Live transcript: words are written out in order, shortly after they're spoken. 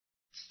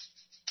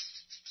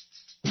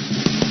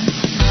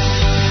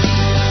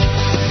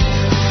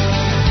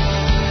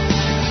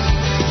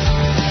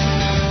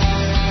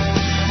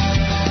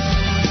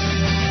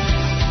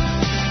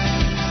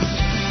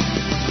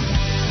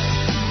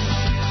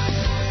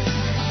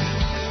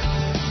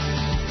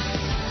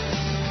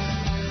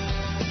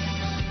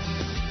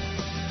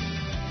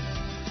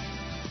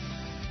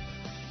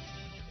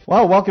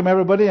Well, welcome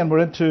everybody, and we're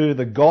into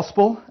the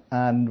gospel,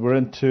 and we're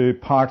into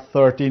part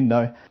 13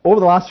 now.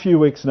 Over the last few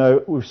weeks now,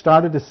 we've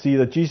started to see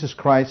that Jesus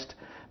Christ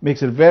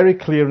makes it very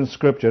clear in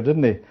Scripture,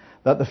 didn't he?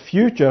 That the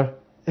future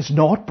is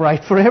not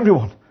bright for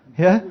everyone.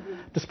 Yeah?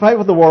 Despite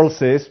what the world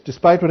says,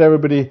 despite what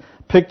everybody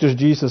pictures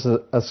Jesus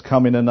as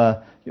coming in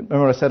a,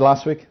 remember I said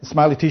last week, a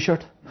smiley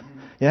t-shirt?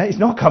 Yeah, he's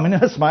not coming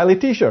in a smiley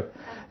t-shirt.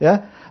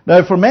 Yeah?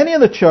 Now, for many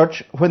in the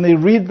church, when they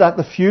read that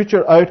the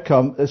future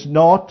outcome is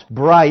not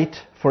bright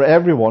for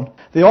everyone,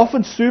 they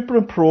often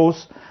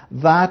superimpose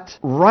that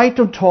right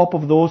on top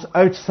of those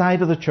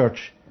outside of the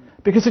church.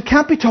 Because it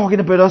can't be talking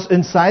about us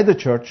inside the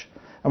church.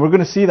 And we're going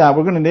to see that.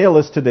 We're going to nail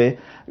this today.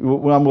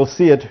 And we'll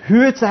see it.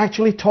 Who it's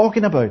actually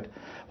talking about.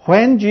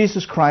 When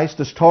Jesus Christ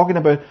is talking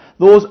about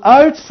those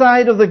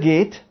outside of the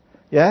gate.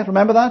 Yeah,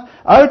 remember that?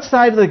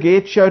 Outside of the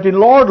gate shouting,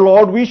 Lord,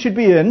 Lord, we should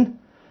be in.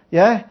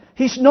 Yeah.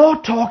 He's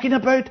not talking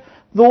about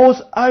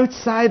those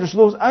outsiders,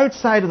 those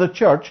outside of the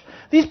church.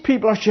 These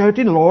people are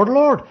shouting, Lord,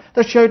 Lord.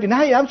 They're shouting,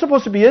 hey, I'm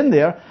supposed to be in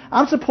there.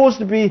 I'm supposed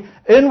to be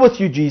in with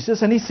you,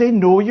 Jesus. And he's saying,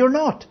 no, you're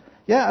not.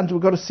 Yeah, and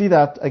we've got to see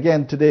that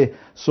again today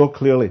so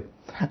clearly.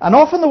 And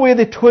often the way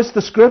they twist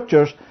the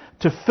Scriptures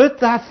to fit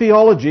that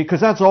theology,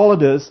 because that's all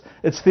it is,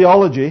 it's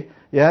theology,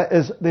 yeah,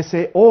 is they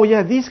say, oh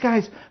yeah, these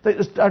guys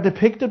that are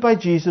depicted by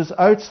Jesus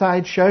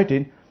outside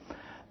shouting,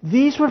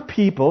 these were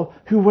people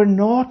who were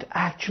not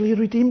actually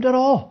redeemed at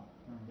all.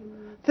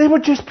 They were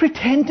just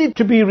pretending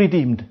to be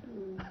redeemed.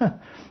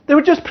 They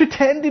were just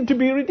pretending to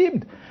be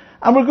redeemed.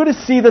 And we're going to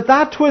see that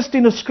that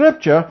twisting of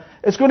Scripture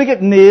is going to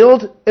get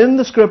nailed in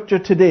the Scripture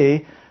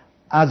today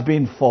as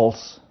being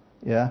false.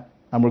 Yeah?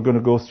 And we're going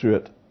to go through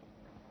it.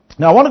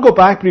 Now I want to go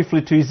back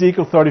briefly to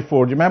Ezekiel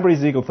 34. Do you remember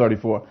Ezekiel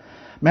 34?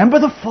 Remember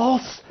the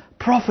false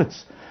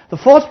prophets. The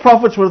false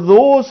prophets were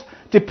those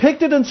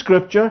depicted in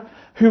Scripture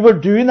who were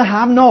doing the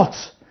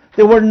have-nots.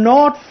 They were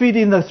not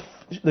feeding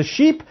the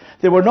sheep.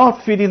 They were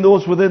not feeding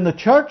those within the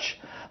church.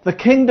 The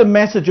kingdom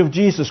message of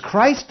Jesus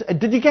Christ.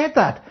 Did you get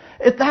that?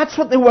 That's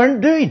what they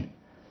weren't doing.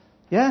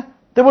 Yeah?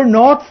 They were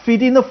not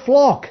feeding the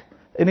flock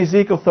in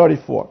Ezekiel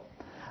 34.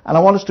 And I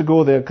want us to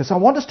go there because I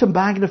want us to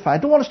magnify. I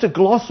don't want us to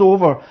gloss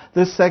over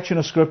this section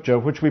of Scripture,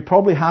 which we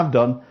probably have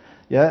done.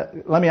 Yeah?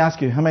 Let me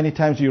ask you, how many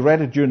times you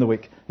read it during the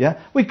week?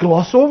 Yeah? We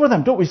gloss over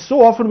them, don't we?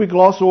 So often we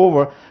gloss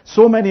over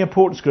so many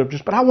important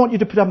Scriptures. But I want you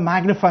to put a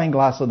magnifying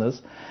glass on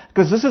this,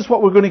 because this is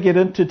what we're going to get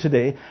into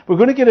today. We're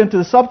going to get into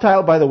the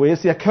subtitle, by the way,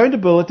 is the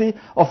accountability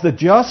of the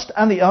just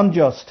and the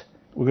unjust.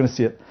 We're going to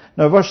see it.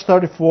 Now,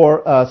 chapter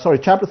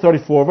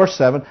 34, verse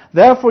 7.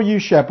 Therefore, you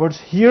shepherds,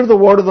 hear the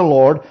word of the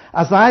Lord.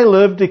 As I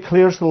live,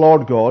 declares the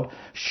Lord God.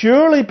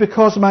 Surely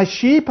because my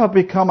sheep have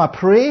become a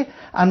prey,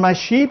 and my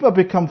sheep have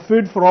become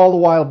food for all the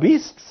wild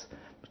beasts.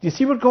 Do you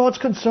see what God's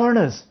concern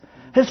is?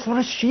 It's for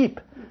his sheep.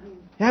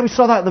 Yeah, we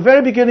saw that at the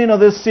very beginning of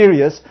this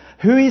series.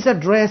 Who he's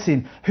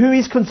addressing, who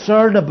he's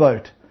concerned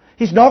about.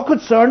 He's not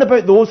concerned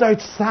about those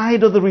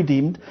outside of the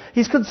redeemed.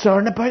 He's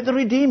concerned about the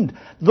redeemed.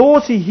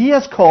 Those he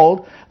has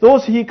called,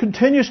 those he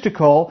continues to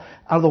call,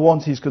 are the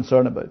ones he's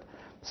concerned about.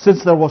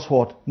 Since there was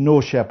what?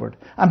 No shepherd.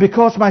 And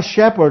because my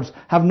shepherds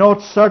have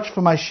not searched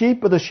for my sheep,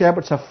 but the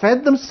shepherds have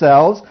fed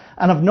themselves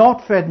and have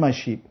not fed my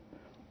sheep.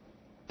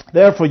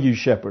 Therefore, you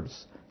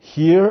shepherds,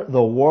 hear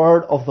the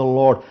word of the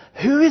Lord.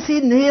 Who is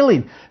he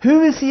nailing?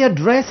 Who is he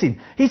addressing?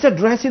 He's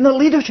addressing the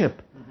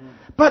leadership.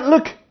 But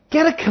look,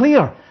 get it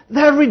clear.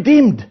 They're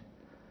redeemed.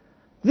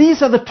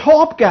 These are the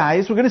top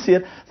guys, we're going to see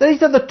it,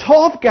 these are the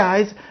top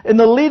guys in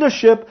the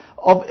leadership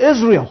of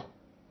Israel.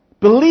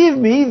 Believe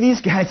me, these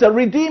guys are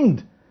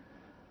redeemed.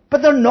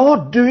 But they're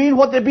not doing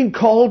what they've been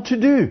called to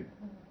do,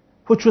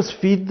 which was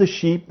feed the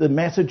sheep the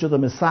message of the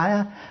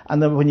Messiah.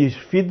 And then when you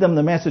feed them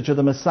the message of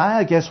the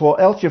Messiah, guess what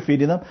else you're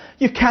feeding them?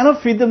 You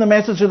cannot feed them the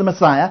message of the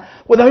Messiah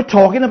without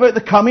talking about the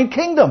coming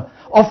kingdom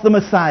of the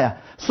Messiah.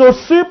 So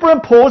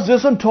superimpose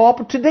this on top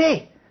of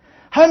today.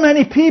 How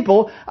many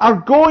people are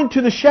going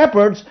to the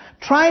shepherds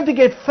trying to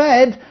get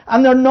fed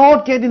and they're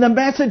not getting the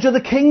message of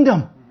the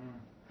kingdom?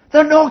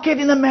 They're not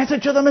getting the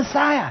message of the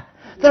Messiah.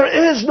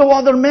 There is no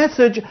other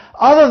message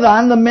other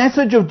than the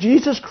message of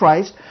Jesus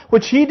Christ,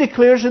 which he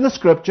declares in the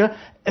Scripture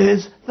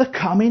is the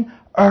coming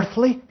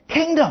earthly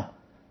kingdom.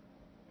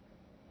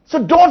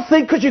 So don't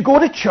think because you go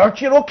to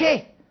church you're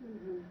okay.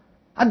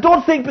 And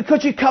don't think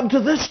because you come to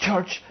this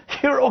church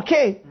you're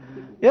okay.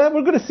 Yeah,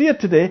 we're going to see it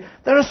today.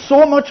 There is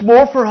so much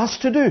more for us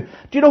to do. Do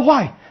you know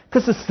why?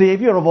 Because the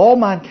Savior of all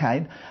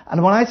mankind,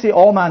 and when I say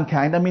all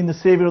mankind, I mean the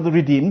Savior of the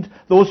redeemed,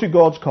 those who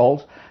God's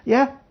calls,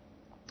 yeah,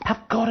 have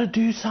got to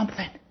do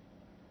something.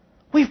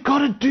 We've got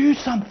to do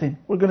something.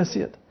 We're going to see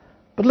it.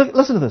 But look,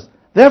 listen to this.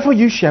 Therefore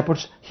you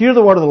shepherds, hear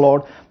the word of the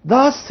Lord.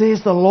 Thus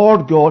says the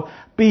Lord God,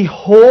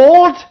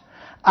 behold,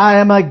 I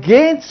am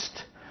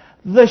against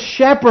the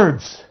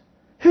shepherds.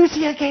 Who's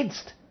he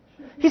against?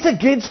 He's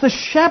against the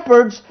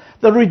shepherds,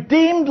 the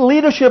redeemed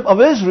leadership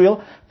of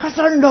Israel, because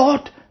they're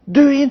not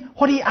doing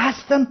what he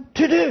asked them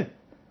to do.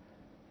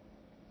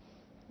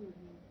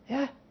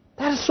 Yeah,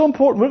 that is so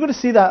important. We're going to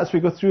see that as we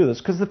go through this,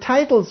 because the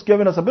title's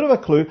given us a bit of a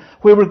clue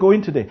where we're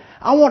going today.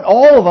 I want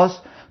all of us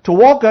to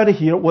walk out of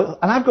here with,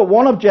 and I've got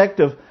one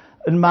objective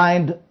in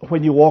mind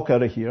when you walk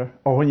out of here,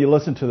 or when you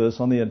listen to this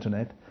on the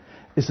internet,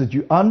 is that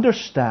you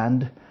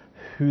understand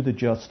who the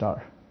just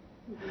are.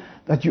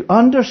 That you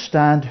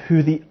understand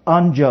who the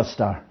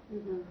unjust are.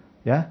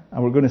 Yeah?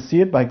 And we're going to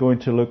see it by going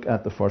to look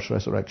at the first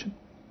resurrection.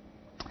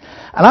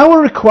 And I will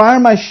require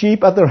my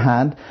sheep at their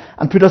hand,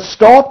 and put a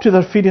stop to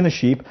their feeding the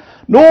sheep.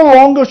 No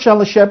longer shall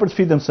the shepherds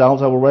feed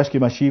themselves. I will rescue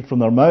my sheep from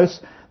their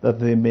mouths, that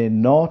they may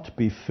not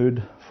be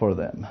food for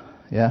them.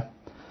 Yeah?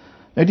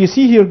 Now do you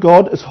see here,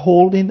 God is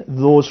holding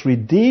those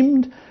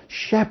redeemed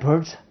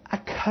shepherds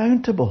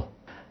accountable.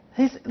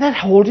 They're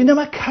holding them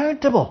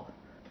accountable.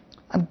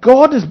 And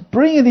God is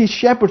bringing these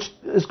shepherds,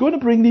 is going to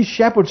bring these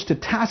shepherds to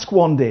task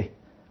one day.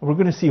 And we're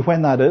going to see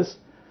when that is.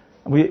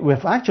 And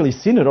we've actually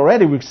seen it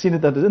already. We've seen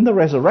it that in the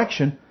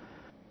resurrection,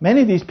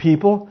 many of these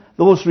people,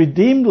 those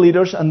redeemed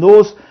leaders and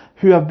those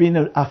who have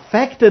been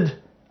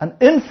affected and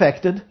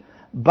infected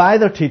by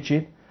their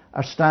teaching,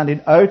 are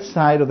standing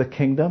outside of the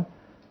kingdom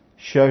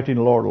shouting,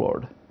 Lord,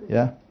 Lord.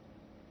 Yeah?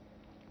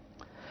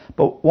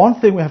 But one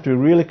thing we have to be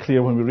really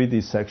clear when we read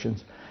these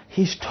sections,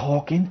 he's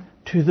talking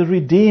to the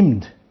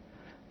redeemed.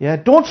 Yeah?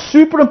 Don't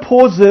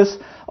superimpose this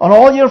on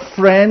all your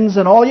friends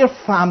and all your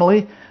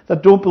family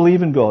that don't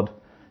believe in God.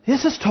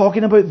 This is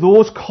talking about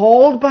those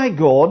called by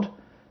God,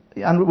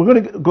 and we're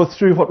going to go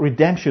through what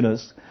redemption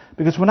is,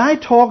 because when I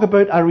talk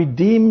about a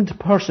redeemed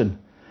person,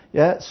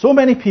 yeah, so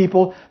many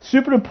people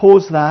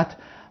superimpose that,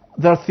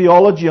 their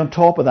theology on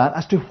top of that,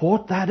 as to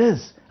what that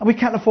is. And we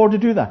can't afford to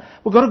do that.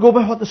 We've got to go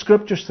by what the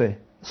scriptures say.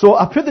 So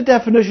I put the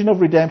definition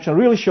of redemption, a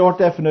really short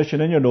definition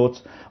in your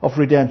notes of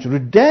redemption.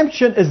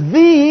 Redemption is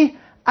the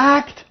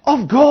act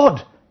of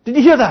God. Did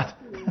you hear that?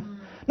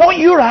 Not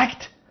your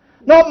act,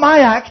 not my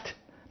act,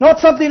 not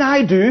something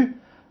I do.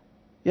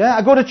 Yeah,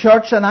 I go to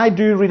church and I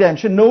do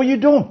redemption. No, you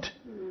don't.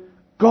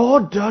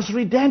 God does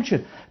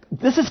redemption.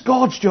 This is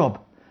God's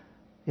job.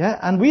 Yeah,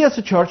 and we as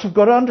a church have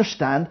got to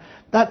understand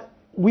that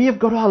we have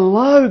got to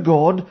allow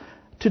God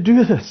to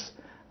do this,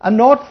 and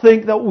not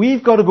think that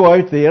we've got to go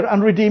out there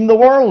and redeem the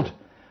world.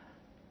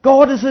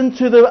 God is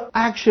into the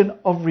action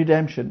of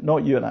redemption,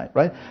 not you and I,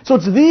 right? So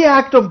it's the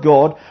act of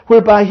God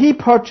whereby he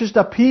purchased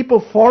a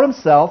people for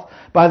himself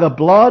by the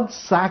blood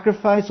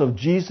sacrifice of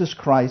Jesus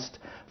Christ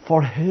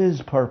for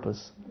his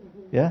purpose.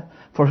 Yeah?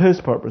 For his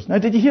purpose. Now,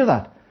 did you hear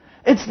that?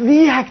 It's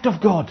the act of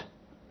God.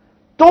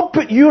 Don't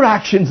put your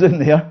actions in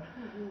there.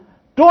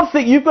 Don't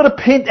think you've got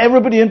to paint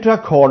everybody into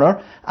a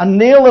corner and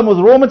nail them with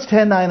Romans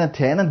 10, 9 and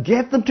 10 and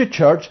get them to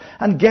church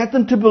and get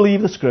them to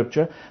believe the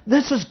scripture.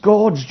 This is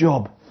God's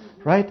job,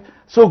 right?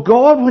 So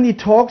God, when he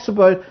talks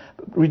about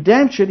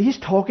redemption, he's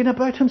talking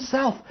about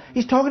himself.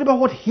 He's talking about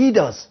what he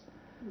does,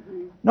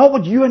 not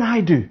what you and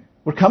I do.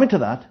 We're coming to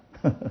that.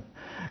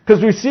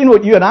 Because we've seen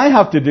what you and I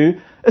have to do.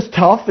 It's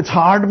tough, it's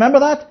hard, remember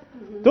that?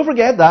 Don't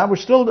forget that. We're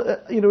still,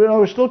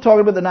 we're still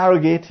talking about the narrow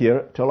gate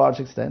here to a large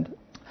extent.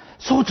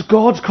 So it's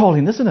God's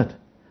calling, isn't it?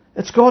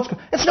 It's God's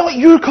calling. It's not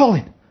your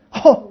calling.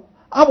 Oh,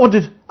 I want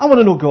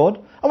to know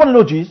God. I want to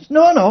know Jesus.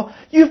 No.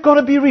 You've got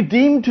to be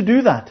redeemed to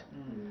do that.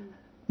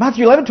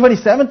 Matthew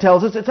 11:27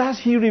 tells us it's as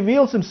he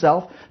reveals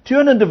himself to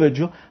an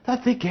individual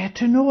that they get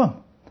to know him.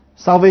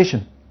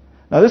 Salvation.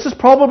 Now this is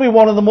probably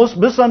one of the most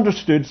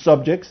misunderstood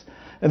subjects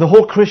in the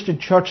whole Christian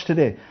church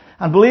today.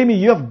 And believe me,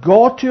 you have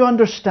got to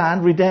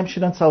understand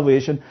redemption and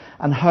salvation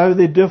and how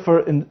they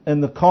differ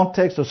in the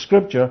context of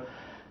Scripture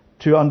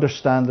to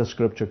understand the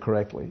Scripture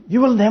correctly.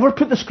 You will never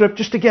put the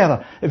Scriptures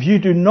together if you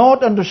do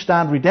not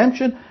understand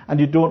redemption and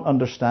you don't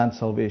understand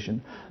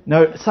salvation.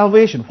 Now,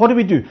 salvation, what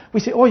do? We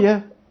say, oh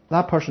yeah,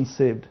 that person's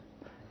saved.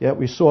 Yeah,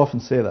 we so often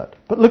say that.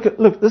 But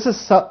look, this is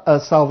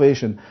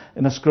salvation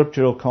in a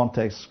scriptural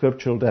context,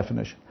 scriptural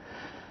definition.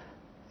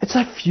 It's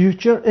a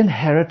future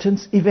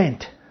inheritance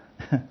event.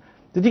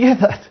 Did you get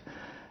that?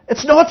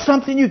 It's not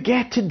something you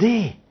get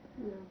today.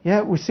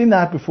 Yeah, we've seen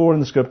that before in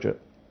the Scripture.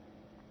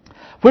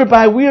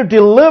 Whereby we are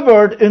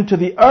delivered into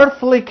the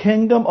earthly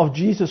kingdom of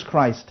Jesus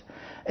Christ.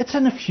 It's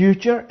in a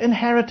future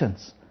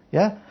inheritance.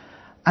 Yeah?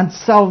 And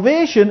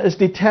salvation is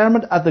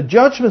determined at the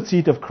judgment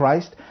seat of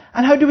Christ.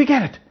 And how do we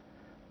get it?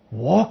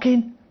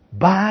 Walking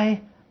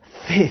by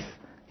faith.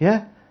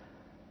 Yeah?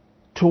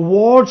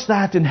 Towards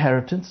that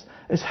inheritance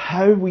is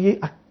how we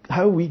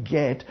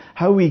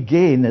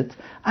gain it,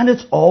 and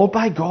it's all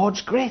by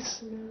God's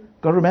grace.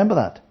 Got to remember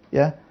that.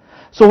 Yeah?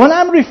 So when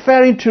I'm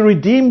referring to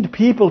redeemed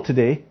people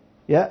today,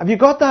 yeah, have you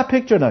got that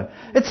picture now?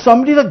 It's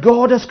somebody that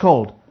God has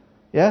called.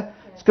 Yeah?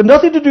 It's got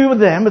nothing to do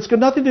with them. It's got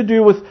nothing to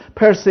do with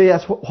per se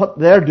as what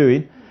they're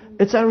doing.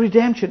 It's a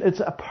redemption. It's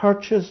a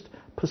purchased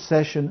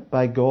possession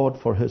by God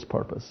for his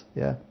purpose.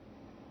 Yeah?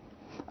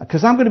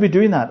 Because I'm going to be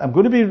doing that. I'm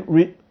going to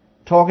be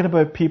talking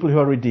about people who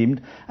are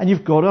redeemed, and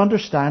you've got to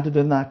understand it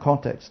in that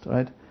context,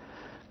 right?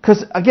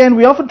 Because again,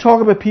 we often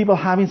talk about people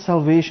having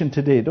salvation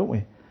today, don't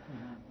we?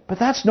 But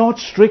that's not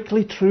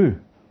strictly true.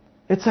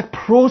 It's a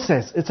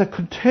process. It's a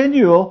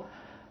continual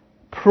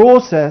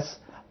process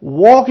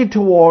walking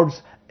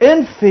towards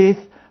in faith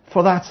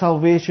for that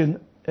salvation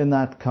in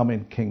that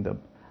coming kingdom.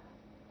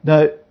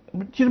 Now,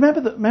 do you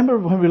remember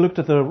when we looked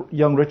at the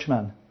young rich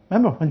man?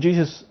 Remember when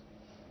Jesus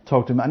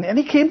talked to him. And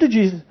he came to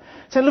Jesus.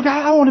 Said, look,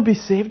 I want to be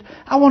saved.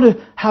 I want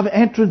to have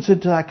entrance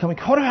into that coming.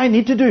 What do I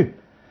need to do?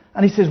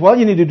 And he says, well,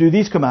 you need to do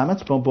these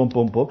commandments. Boom, boom,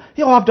 boom, boom.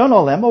 I've done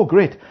all them. Oh,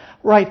 great.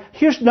 Right,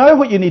 here's now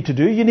what you need to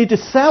do. You need to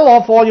sell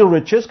off all your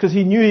riches, because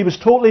he knew he was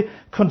totally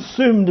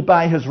consumed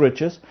by his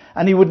riches.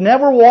 And he would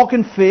never walk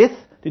in faith.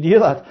 Did you hear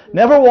that?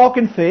 Never walk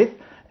in faith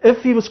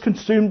if he was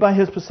consumed by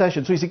his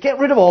possessions. So he said, get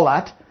rid of all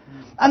that.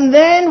 And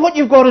then what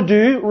you've got to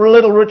do,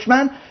 little rich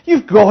man,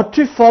 you've got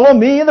to follow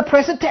me in the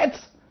present tense.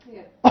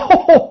 Yeah.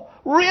 Oh,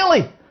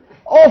 really?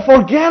 Oh,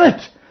 forget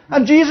it.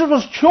 And Jesus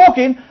was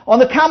choking on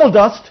the camel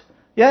dust,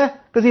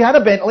 because he had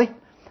a Bentley.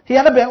 He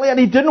had a Bentley and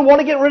he didn't want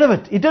to get rid of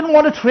it. He didn't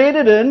want to trade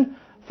it in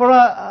for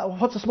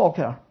what's a small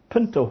car?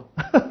 Pinto.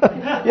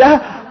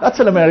 Yeah, that's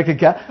an American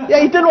car.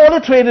 Yeah, he didn't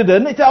want to trade it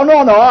in. He said, oh,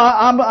 no,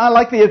 I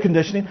like the air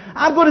conditioning.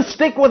 I'm going to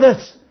stick with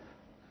this.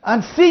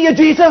 And see you,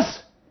 Jesus.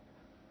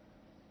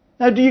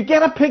 Now, do you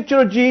get a picture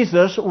of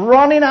Jesus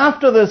running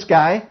after this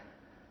guy,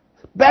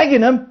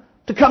 begging him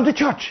to come to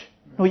church?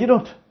 No, you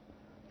don't.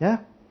 Yeah?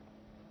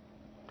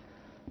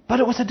 But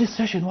it was a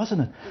decision,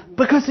 wasn't it?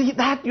 Because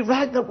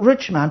that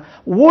rich man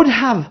would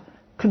have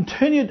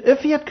continued, if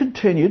he had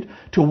continued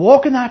to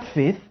walk in that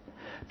faith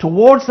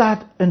towards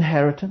that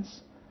inheritance,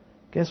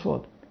 guess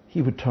what?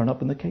 He would turn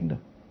up in the kingdom.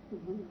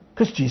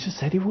 Because Jesus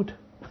said he would.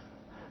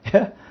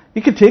 Yeah?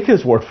 You can take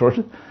his word for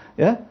it.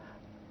 Yeah?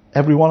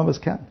 Every one of us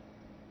can.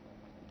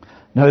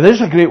 Now,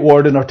 there's a great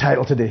word in our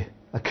title today.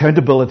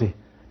 Accountability.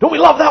 Don't we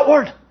love that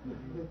word?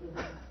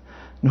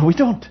 No, we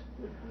don't.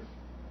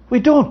 We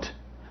don't.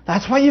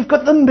 That's why you've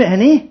got the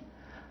many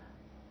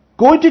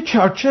going to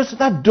churches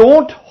that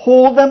don't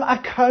hold them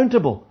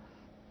accountable.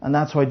 And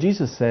that's why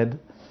Jesus said,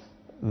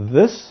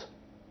 this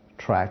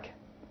track,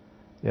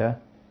 are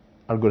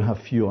going to have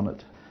few on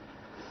it.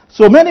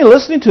 So many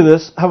listening to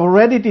this have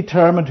already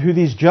determined who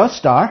these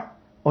just are.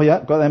 Oh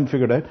yeah, got them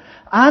figured out.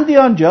 And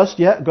the unjust,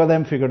 got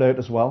them figured out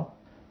as well.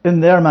 In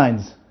their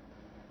minds.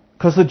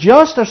 Because the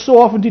just are so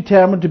often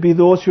determined to be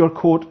those who are,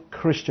 quote,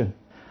 Christian.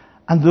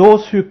 And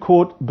those who,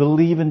 quote,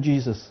 believe in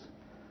Jesus.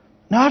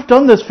 Now, I've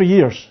done this for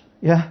years.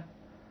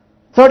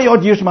 30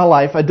 odd years of my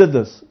life, I did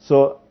this.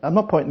 So, I'm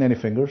not pointing any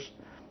fingers.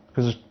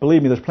 Because,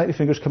 believe me, there's plenty of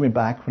fingers coming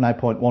back when I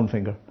point one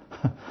finger.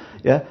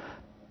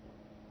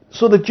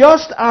 So, the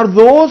just are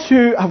those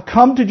who have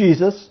come to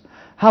Jesus,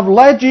 have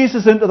led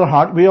Jesus into their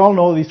heart. We all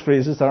know these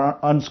phrases, they're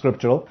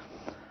unscriptural.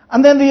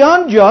 And then the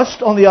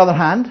unjust, on the other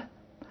hand,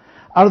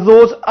 are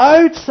those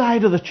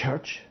outside of the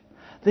church.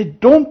 They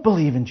don't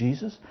believe in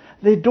Jesus.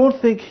 They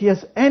don't think he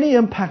has any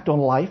impact on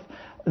life,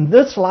 in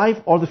this life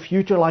or the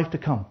future life to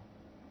come.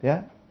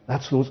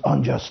 That's those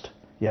unjust.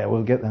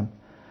 We'll get them.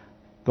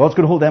 God's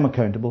going to hold them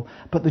accountable.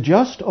 But the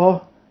just,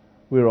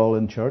 we're all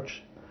in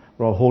church.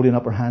 We're all holding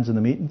up our hands in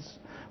the meetings.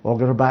 We all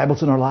got our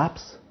Bibles in our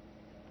laps.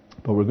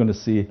 But we're going to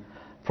see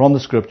from the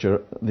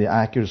scripture the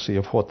accuracy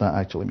of what that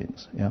actually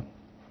means.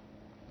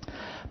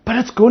 But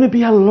it's going to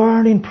be a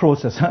learning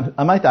process.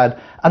 I might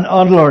add, an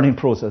unlearning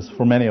process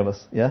for many of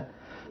us.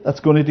 That's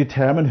going to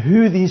determine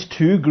who these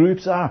two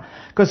groups are.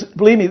 Because,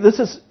 believe me,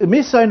 it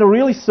may sound a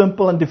really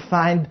simple and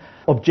defined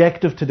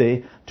objective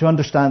today to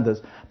understand this.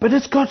 But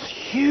it's got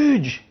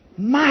huge,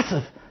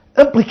 massive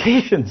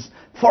implications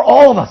for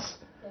all of us.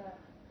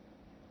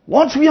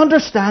 Once we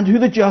understand who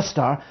the just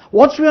are,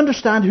 once we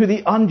understand who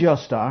the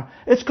unjust are,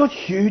 it's got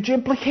huge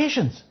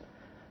implications.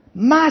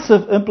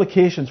 Massive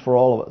implications for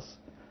all of us.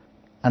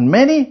 And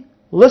many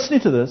listening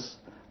to this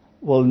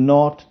will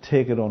not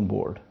take it on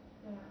board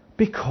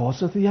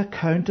because of the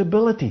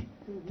accountability.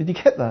 Did you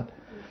get that?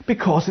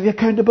 Because of the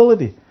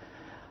accountability.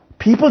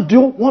 People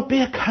don't want to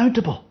be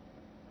accountable.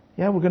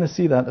 We're going to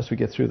see that as we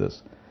get through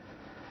this.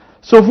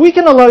 So if we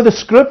can allow the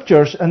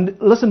scriptures, and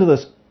listen to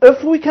this,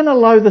 if we can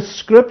allow the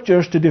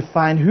scriptures to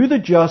define who the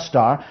just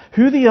are,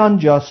 who the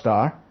unjust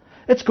are,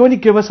 it's going to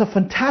give us a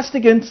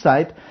fantastic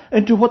insight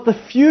into what the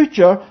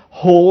future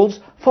holds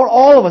for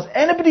all of us.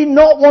 Anybody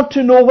not want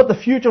to know what the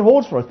future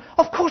holds for us?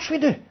 Of course we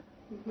do.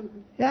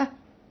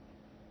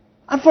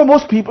 And for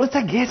most people it's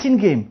a guessing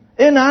game,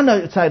 in and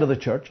outside of the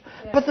church.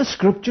 But the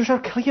scriptures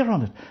are clear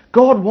on it.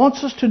 God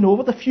wants us to know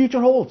what the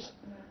future holds.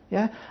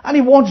 And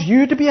he wants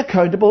you to be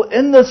accountable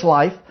in this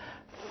life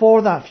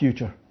for that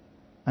future.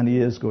 And he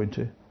is going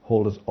to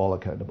hold us all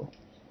accountable.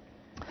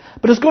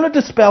 But it's going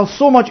to dispel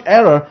so much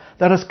error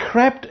that has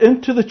crept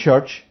into the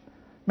church.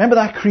 Remember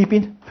that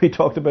creeping we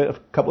talked about a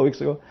couple of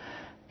weeks ago?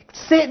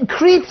 Satan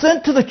creeps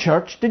into the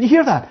church. Did you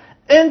hear that?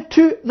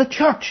 Into the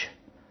church.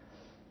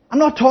 I'm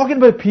not talking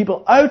about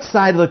people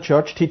outside of the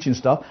church teaching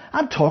stuff.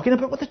 I'm talking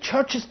about what the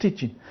church is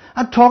teaching.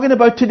 I'm talking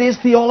about today's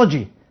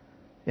theology.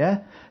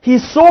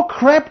 He's so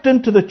crept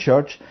into the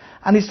church,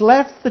 and he's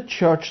left the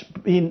church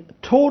being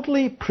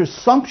totally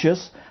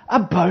presumptuous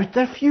about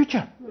their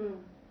future.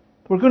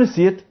 We're going to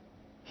see it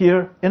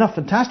here in a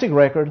fantastic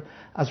record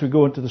as we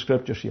go into the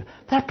scriptures here.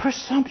 They're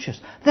presumptuous.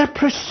 They're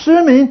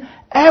presuming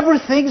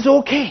everything's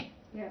okay.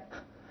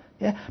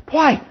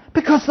 Why?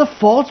 Because the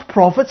false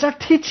prophets are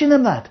teaching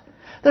them that.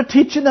 They're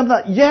teaching them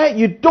that,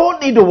 you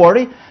don't need to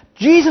worry.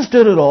 Jesus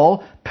did it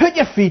all. Put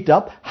your feet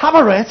up, have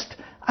a rest,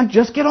 and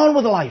just get on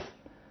with life.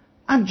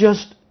 and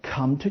just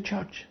come to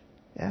church.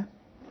 Yeah?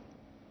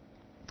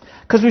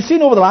 Because we've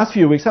seen over the last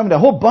few weeks, haven't we, a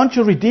whole bunch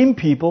of redeemed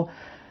people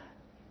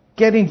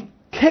getting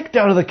kicked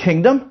out of the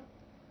kingdom,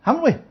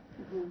 haven't we?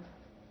 Mm-hmm.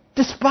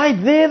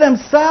 Despite they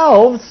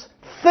themselves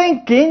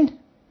thinking,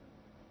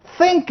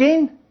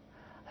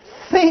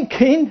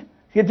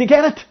 you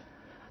get it?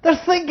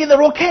 They're thinking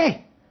they're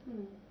okay,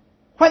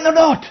 when they're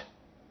not.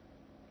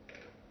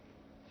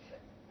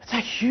 It's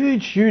a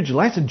huge, huge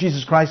lesson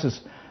Jesus Christ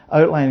is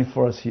outlining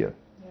for us here.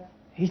 Yeah.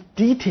 He's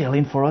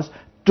detailing for us,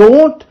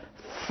 don't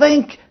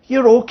think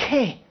you're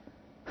okay.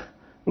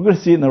 We're going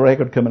to see it in the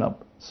record coming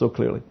up so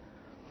clearly.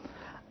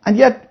 And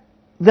yet,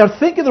 they're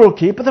thinking they're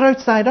okay, but they're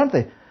outside, aren't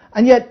they?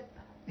 And yet,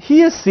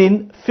 he is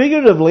seen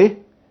figuratively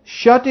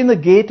shutting the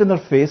gate in their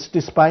face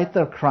despite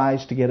their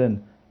cries to get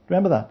in.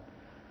 Remember that?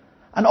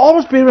 And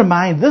always bear in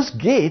mind, this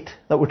gate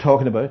that we're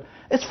talking about,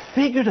 it's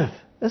figurative,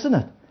 isn't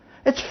it?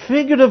 It's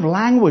figurative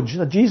language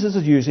that Jesus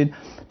is using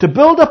to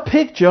build a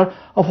picture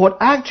of what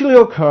actually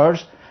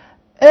occurs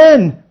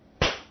in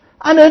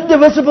an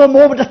indivisible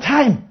moment of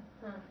time.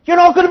 You're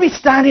not going to be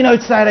standing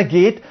outside a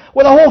gate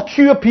with a whole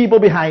queue of people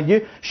behind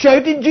you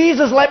shouting,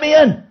 Jesus, let me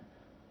in.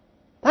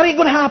 That ain't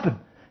going to happen.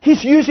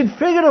 He's using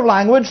figurative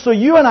language so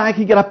you and I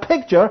can get a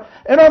picture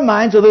in our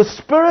minds of this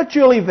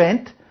spiritual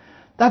event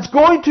that's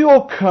going to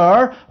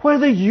occur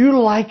whether you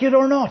like it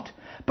or not.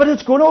 But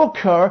it's going to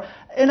occur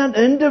in an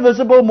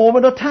indivisible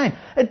moment of time.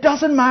 It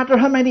doesn't matter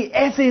how many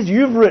essays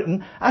you've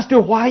written as to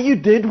why you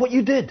did what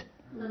you did.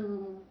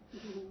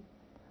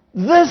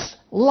 This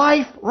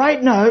life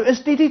right now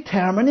is the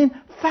determining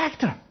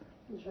factor.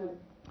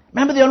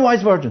 Remember the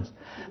unwise virgins?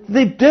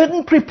 They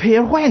didn't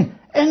prepare when?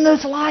 In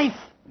this life.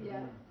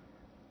 Yeah.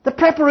 The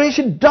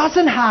preparation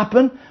doesn't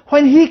happen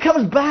when he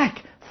comes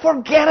back.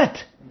 Forget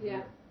it.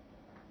 Yeah.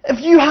 If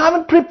you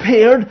haven't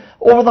prepared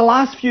over the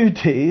last few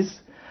days,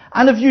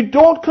 and if you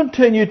don't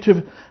continue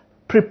to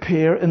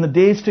prepare in the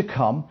days to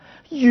come,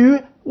 you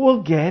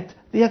will get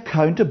the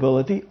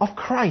accountability of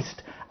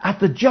Christ at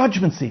the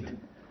judgment seat.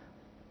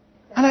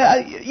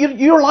 And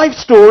your life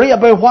story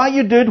about why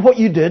you did what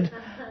you did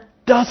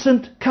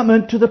doesn't come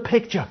into the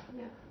picture.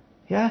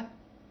 Yeah?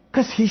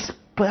 Because he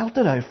spelled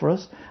it out for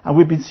us. And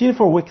we've been seeing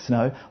for weeks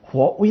now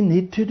what we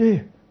need to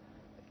do.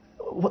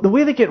 The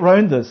way they get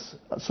round this,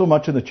 so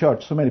much in the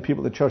church, so many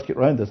people in the church get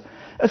round this,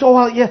 is, oh,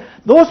 well, yeah,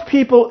 those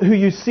people who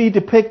you see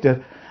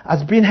depicted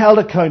as being held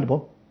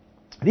accountable,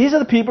 these are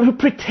the people who are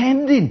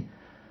pretending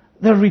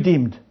they're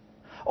redeemed.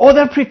 Or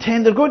they're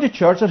going to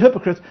church, they're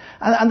hypocrites,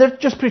 and they're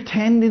just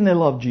pretending they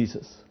love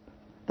Jesus.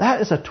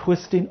 That is a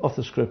twisting of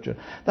the Scripture.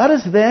 That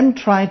is them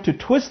trying to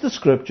twist the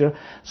Scripture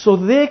so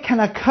they can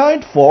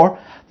account for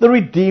the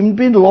redeemed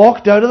being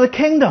locked out of the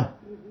kingdom.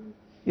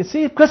 You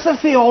see, because their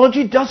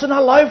theology doesn't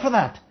allow for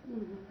that.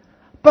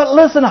 But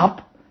listen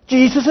up,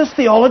 Jesus'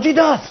 theology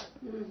does.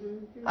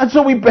 And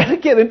so we better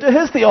get into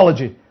his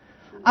theology.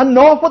 And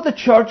not what the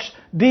church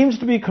deems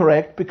to be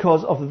correct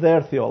because of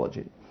their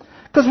theology.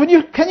 Because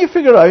can you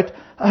figure out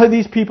how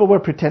these people were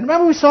pretending?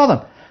 Remember we saw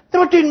them. They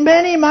were doing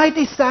many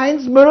mighty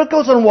signs,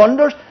 miracles and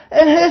wonders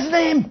in his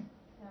name.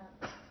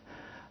 Yeah.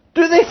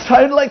 Do they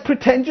sound like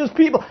pretentious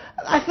people?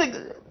 I think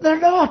they're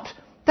not.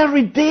 They're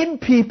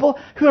redeemed people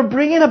who are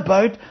bringing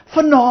about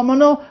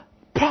phenomenal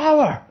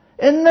power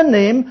in the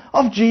name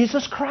of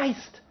Jesus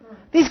Christ.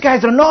 These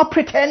guys are not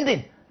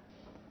pretending.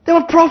 They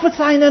were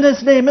prophesying in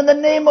his name, in the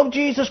name of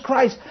Jesus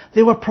Christ.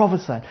 They were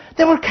prophesying.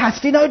 They were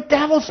casting out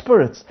devil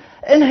spirits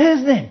in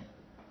his name.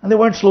 And they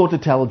weren't slow to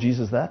tell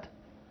Jesus that.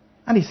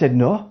 And he said,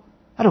 no,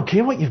 I don't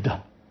care what you've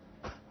done.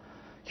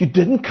 You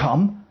didn't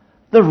come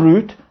the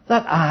route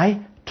that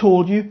I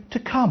told you to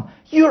come.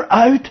 You're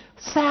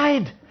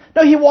outside.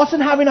 Now, he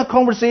wasn't having a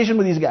conversation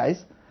with these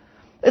guys.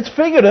 It's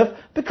figurative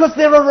because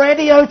they're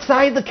already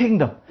outside the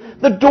kingdom.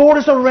 The door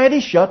is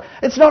already shut.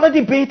 It's not a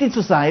debating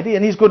society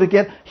and he's going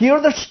to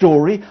hear their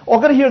story or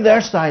going to hear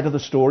their side of the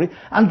story.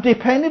 And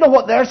depending on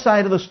what their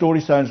side of the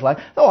story sounds like,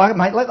 oh, I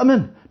might let them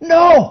in.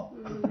 No!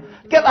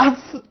 Get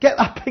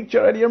that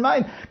picture out of your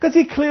mind. Because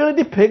he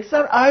clearly depicts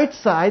they're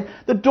outside,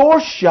 the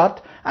door's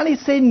shut, and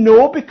he's saying,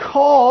 no,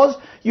 because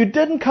you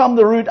didn't come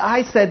the route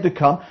I said to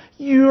come,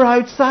 you're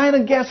outside,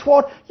 and guess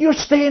what? You're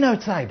staying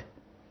outside.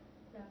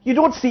 You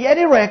don't see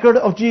any record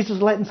of Jesus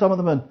letting some of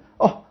them in.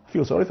 Oh, I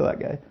feel sorry for that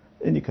guy.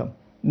 In you come.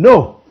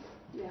 No,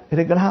 it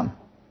ain't going to happen.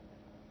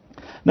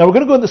 Now we're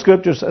going to go into the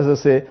Scriptures, as I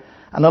say,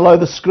 and allow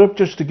the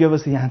Scriptures to give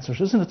us the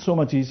answers. Isn't it so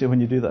much easier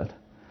when you do that?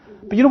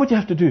 But you know what you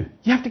have to do?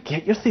 You have to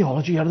get your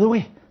theology out of the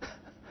way.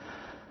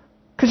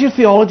 Because your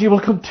theology will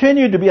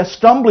continue to be a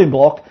stumbling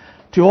block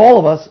to all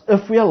of us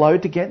if we allow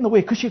it to get in the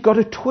way. Because you've got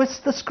to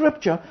twist the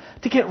Scripture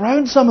to get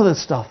round some of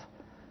this stuff.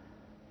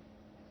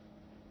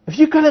 If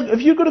you're going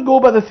to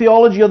go by the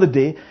theology of the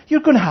day,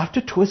 you're going to have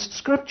to twist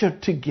Scripture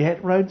to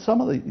get round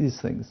some of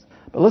these things.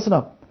 But listen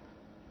up.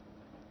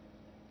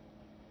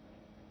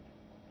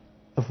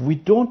 If we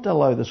don't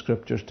allow the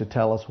Scriptures to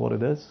tell us what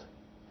it is,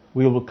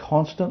 we will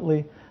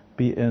constantly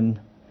be in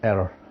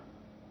error.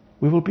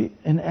 We will be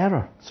in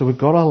error. So we've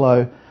got to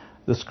allow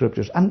the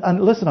Scriptures.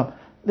 And listen up.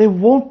 They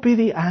won't be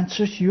the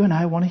answers you and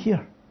I want to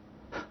hear.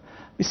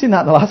 We've seen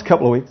that in the last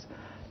couple of weeks.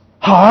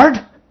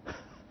 Hard.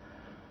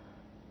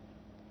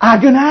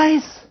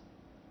 Agonize.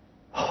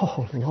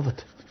 Oh, love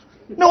it.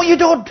 No, you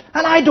don't,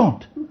 and I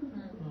don't.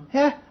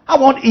 Yeah, I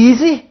want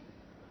easy.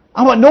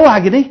 I want no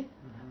agony.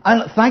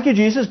 And thank you,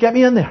 Jesus, get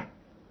me in there.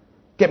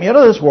 Get me out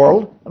of this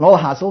world and all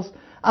the hassles,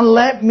 and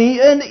let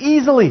me in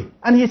easily.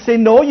 And he'd say,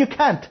 no, you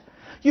can't.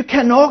 You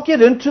cannot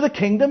get into the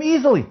kingdom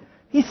easily.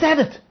 He said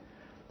it.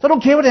 So I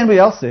don't care what anybody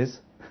else says.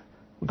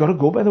 We've got to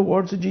go by the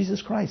words of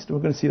Jesus Christ. And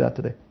we're going to see that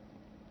today.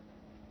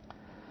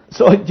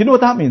 So, do you know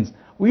what that means?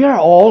 We are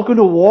all going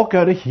to walk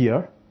out of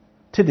here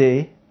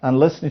today and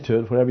listening to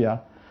it, wherever you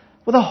are,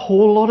 with a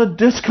whole lot of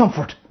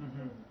discomfort.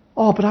 Mm-hmm.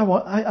 Oh, but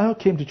I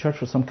came to church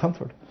for some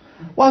comfort.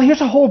 Well,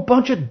 here's a whole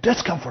bunch of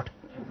discomfort.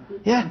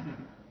 Yeah?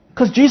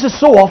 Because Jesus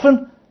so often,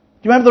 do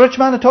you remember the rich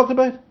man I talked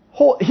about?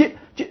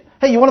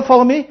 Hey, you want to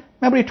follow me?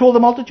 Remember he told the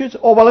multitudes?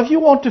 Oh, well, if you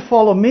want to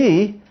follow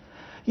me,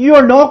 you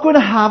are not going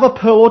to have a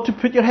pillow to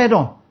put your head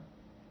on.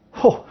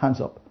 Oh, hands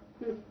up.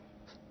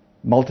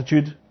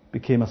 Multitude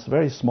became a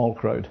very small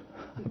crowd.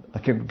 I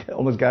can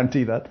almost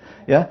guarantee that.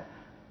 Yeah?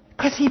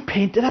 Because he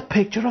painted a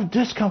picture of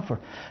discomfort.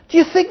 Do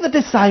you think the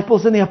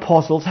disciples and the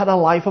apostles had a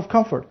life of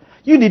comfort?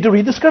 You need to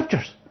read the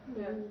scriptures.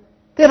 Yeah.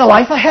 They had a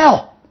life of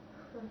hell.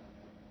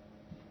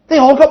 They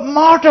all got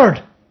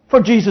martyred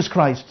for Jesus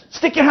Christ.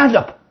 Stick your hand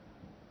up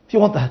if you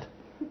want that.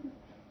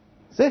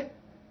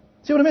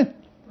 See what I mean?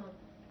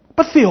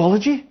 But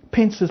theology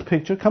paints this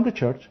picture. Come to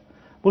church.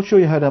 We'll show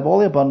you how to have all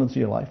the abundance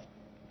in your life.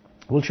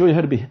 We'll show you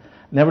how to be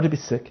never to be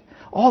sick.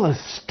 All the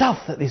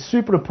stuff that they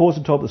superimpose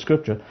on top of the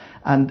scripture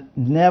and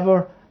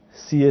never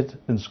see it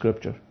in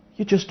scripture.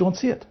 You just don't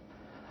see it.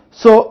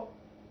 So,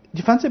 do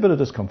you fancy a bit of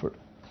discomfort?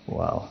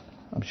 Well,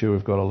 I'm sure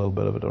we've got a little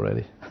bit of it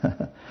already.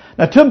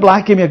 Now, Tim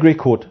Black gave me a great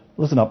quote.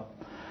 Listen up.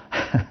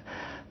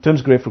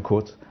 Tim's great for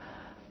quotes.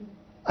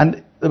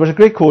 And there was a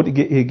great quote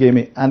he gave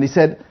me. And he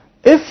said,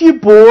 if you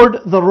board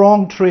the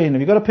wrong train,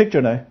 have you got a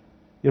picture now?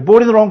 You're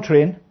boarding the wrong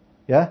train.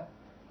 Yeah?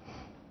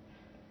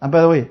 And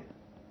by the way,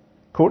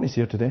 Courtney's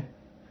here today.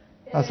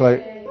 That's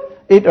like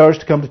 8 hours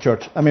to come to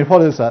church. I mean,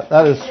 what is that?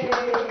 That is...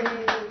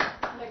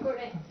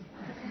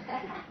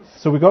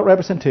 So we got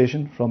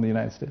representation from the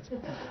United States.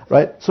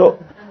 Right?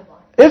 So,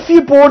 if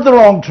you board the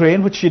wrong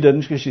train, which she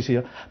didn't because she's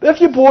here, but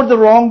if you board the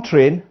wrong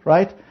train,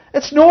 right,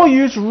 it's no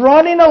use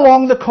running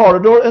along the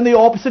corridor in the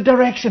opposite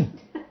direction.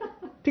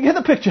 Do you get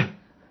the picture?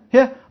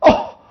 Yeah?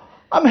 Oh,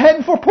 I'm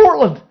heading for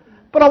Portland,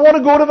 but I want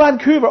to go to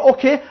Vancouver.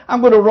 Okay, I'm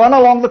going to run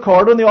along the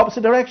corridor in the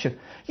opposite direction.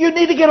 You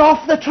need to get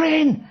off the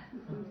train.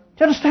 Do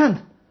you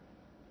understand?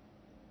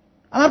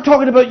 And I'm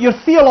talking about your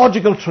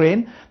theological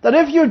train, that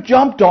if you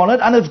jumped on it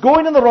and it's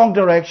going in the wrong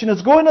direction,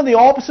 it's going in the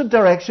opposite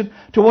direction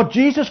to what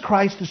Jesus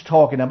Christ is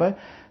talking about,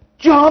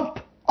 jump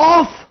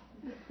off.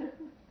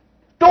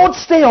 Don't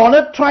stay on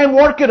it, try and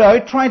work it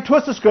out, try and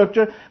twist the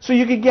scripture so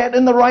you can get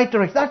in the right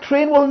direction. That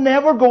train will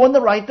never go in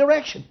the right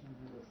direction.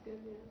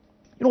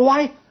 You know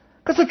why?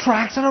 Because the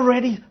tracks are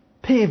already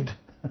paved.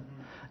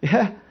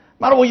 Yeah? No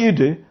matter what you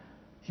do,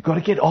 you've got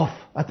to get off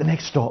at the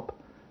next stop.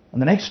 And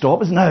the next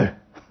stop is now.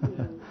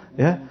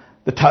 Yeah?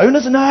 The town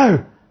is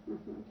now.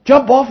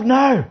 Jump off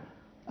now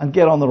and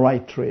get on the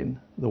right train.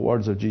 The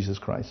words of Jesus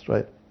Christ,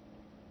 right?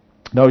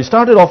 Now, we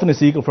started off in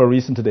this eagle for a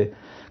reason today.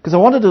 Because I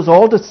wanted us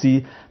all to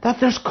see that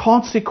there's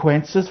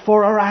consequences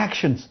for our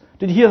actions.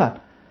 Did you hear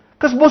that?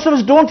 Because most of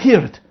us don't hear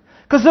it.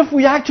 Because if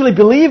we actually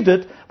believed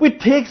it, we'd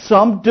take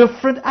some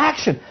different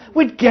action.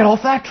 We'd get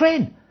off that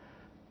train.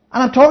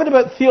 And I'm talking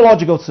about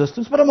theological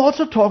systems, but I'm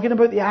also talking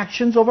about the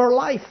actions of our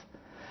life.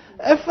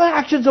 If the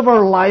actions of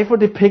our life are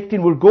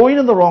depicting we're going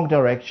in the wrong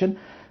direction,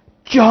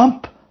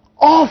 jump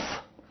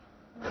off.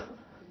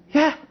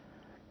 Yeah?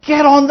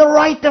 Get on the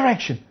right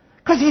direction.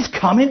 Because he's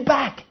coming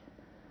back.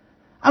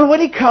 And when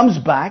he comes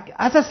back,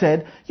 as I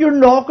said, you're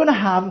not going to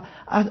have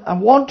a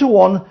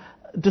one-to-one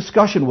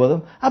discussion with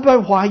him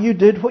about why you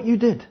did what you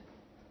did.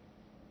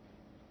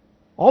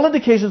 All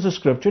indications of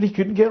Scripture, he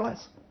couldn't care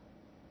less.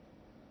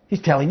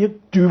 He's telling you,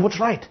 do what's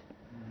right.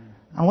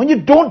 And when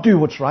you don't do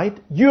what's right,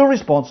 you're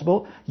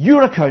responsible,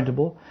 you're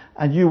accountable,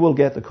 and you will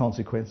get the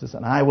consequences,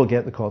 and I will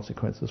get the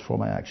consequences for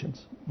my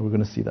actions. We're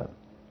going to see that.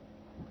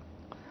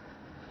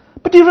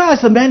 But do you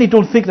realize that many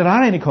don't think there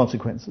are any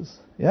consequences?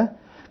 Yeah?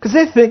 Because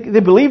they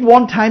believed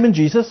one time in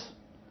Jesus,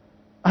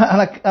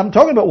 and I'm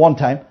talking about one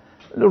time,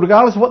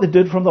 regardless of what they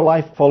did from their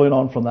life, following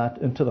on from that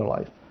into their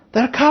life.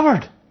 They're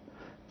covered.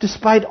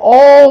 Despite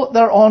all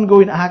their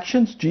ongoing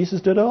actions,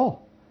 Jesus did it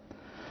all.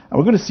 And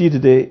we're going to see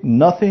today,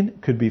 nothing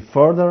could be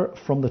further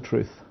from the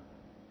truth.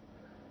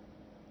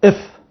 If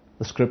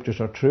the Scriptures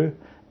are true,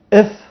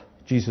 if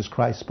Jesus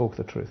Christ spoke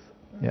the truth.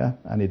 Yeah,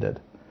 and he did.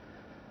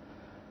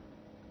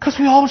 Because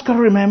we always got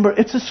to remember,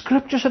 it's the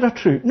Scriptures that are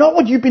true. Not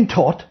what you've been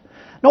taught.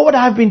 Not what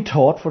I've been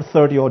taught for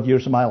 30 odd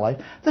years of my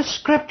life. The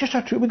Scriptures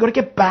are true. We've got to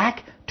get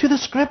back to the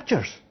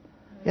Scriptures.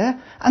 Yeah?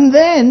 And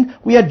then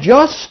we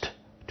adjust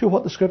to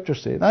what the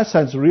Scriptures say. That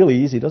sounds really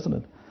easy, doesn't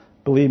it?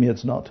 Believe me,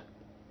 it's not.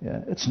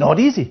 Yeah, it's not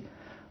easy.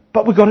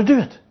 But we've got to do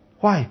it.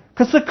 Why?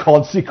 Because the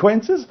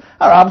consequences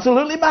are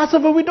absolutely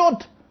massive if we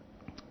don't.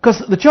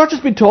 Because the church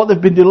has been taught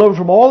they've been delivered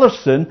from all their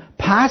sin,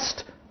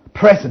 past,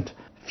 present,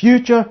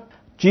 future.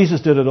 Jesus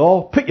did it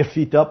all. Put your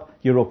feet up,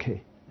 you're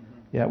okay.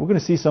 Yeah, we're going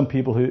to see some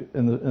people who,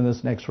 in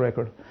this next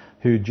record,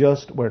 who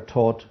just were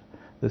taught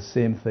the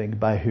same thing.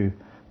 By who?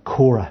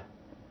 Korah.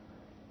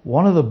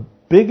 One of the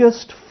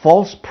biggest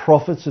false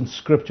prophets in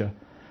Scripture.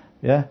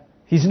 Yeah,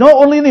 he's not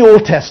only in the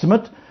Old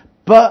Testament,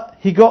 but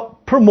he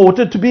got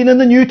promoted to being in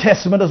the New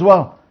Testament as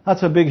well.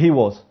 That's how big he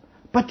was.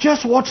 But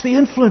just watch the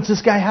influence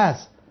this guy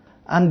has.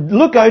 And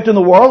look out in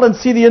the world and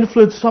see the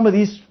influence some of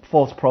these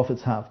false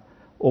prophets have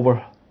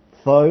over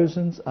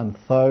thousands and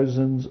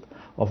thousands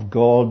of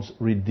God's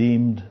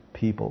redeemed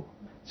people.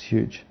 It's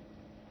huge.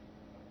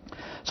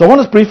 So I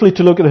want us briefly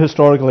to look at a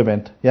historical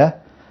event. Yeah,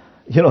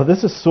 you know,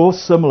 this is so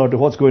similar to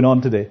what's going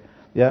on today.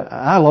 Yeah,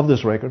 I love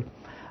this record.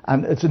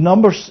 And it's in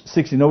Numbers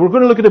 16. Now we're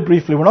going to look at it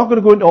briefly. We're not going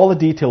to go into all the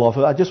detail of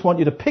it. I just want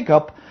you to pick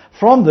up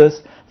from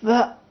this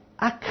the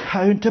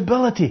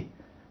accountability. Do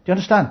you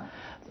understand?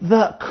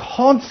 The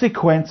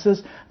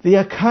consequences, the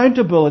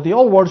accountability,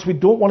 all words we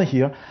don't want to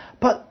hear,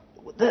 but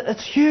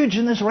it's huge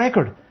in this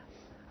record.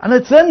 And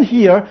it's in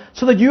here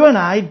so that you and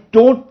I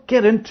don't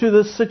get into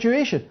this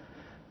situation.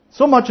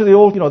 So much of the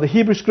old, the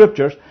Hebrew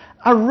scriptures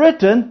are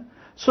written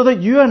so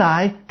that you and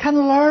I can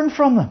learn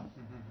from them.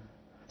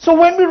 So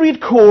when we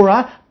read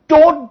Korah,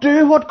 don't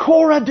do what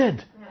Korah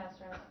did. Yeah,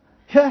 that's right.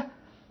 Yeah.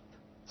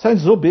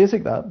 Sounds so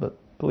basic that, but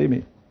believe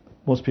me,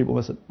 most people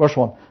miss it. Verse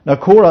 1. Now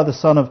Korah, the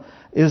son of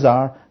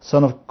Izhar,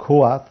 son of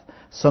Kohath,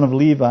 son of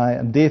Levi,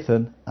 and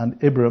Dathan, and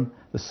Ibram,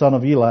 the son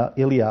of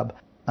Eliab,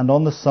 and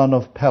on the son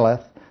of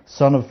Peleth,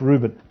 son of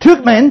Reuben,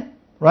 took men,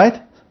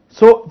 right?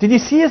 So, did you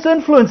see his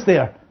influence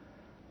there?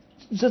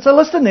 It's a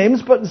list of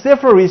names, but it's there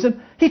for a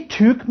reason. He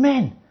took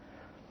men.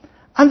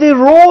 And they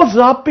rose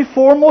up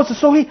before Moses.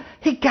 So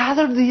he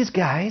gathered these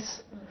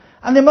guys,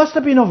 and they must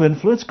have been of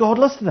influence. God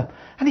listed them.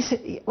 And he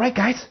said, right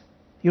guys,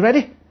 you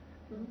ready?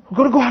 We're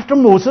going to go after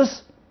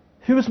Moses.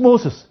 Who was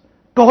Moses?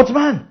 God's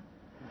man.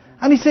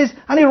 And he says,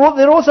 and they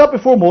rose up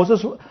before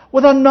Moses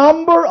with a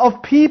number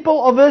of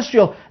people of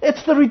Israel.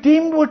 It's the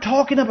redeemed we're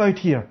talking about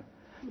here.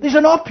 These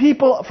are not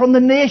people from the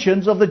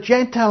nations, of the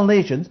Gentile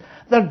nations.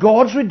 They're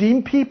God's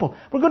redeemed people.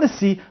 We're going to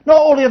see, not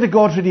only are they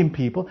God's redeemed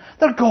people,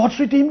 they're God's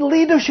redeemed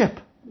leadership.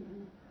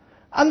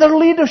 And their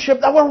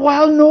leadership that were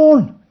well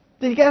known.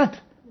 Did you get it?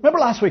 Remember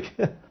last week?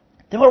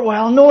 They were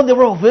well known. They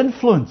were of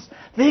influence.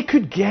 They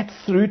could get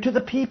through to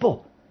the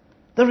people.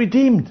 The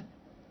redeemed.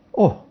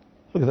 Oh,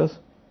 look at this.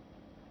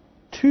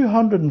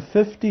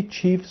 250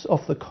 chiefs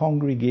of the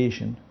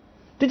congregation.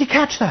 Did you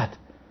catch that?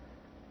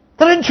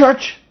 They're in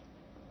church.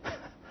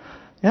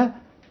 Yeah?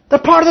 They're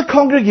part of the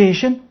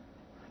congregation.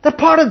 They're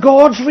part of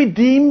God's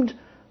redeemed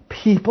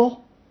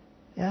people.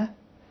 Yeah?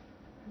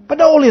 But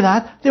not only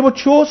that, they were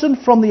chosen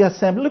from the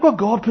assembly. Look what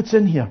God puts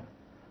in here.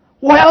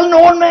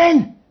 Well-known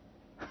men.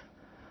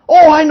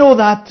 Oh, I know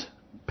that.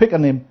 Pick a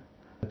name.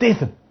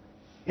 Dathan.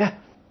 Yeah,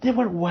 they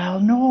were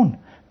well-known.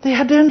 They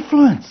had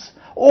influence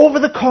over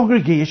the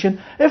congregation.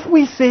 If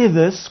we say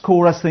this,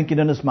 Korah's thinking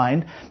in his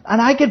mind,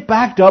 and I get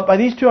backed up by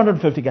these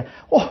 250 guys,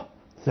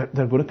 they're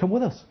going to come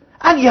with us.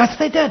 And yes,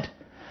 they did.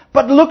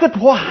 But look at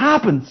what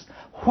happens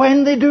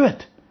when they do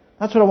it.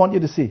 That's what I want you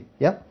to see.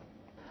 Yeah?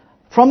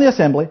 From the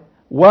assembly,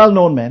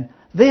 well-known men,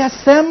 they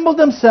assembled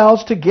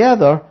themselves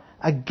together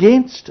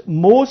against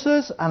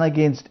Moses and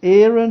against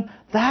Aaron.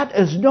 That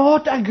is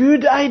not a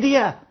good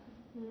idea.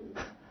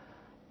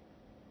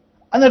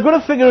 And they're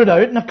going to figure it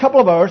out in a couple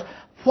of hours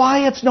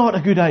why it's not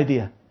a good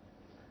idea.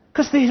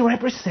 Because they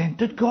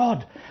represented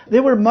God. They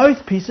were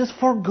mouthpieces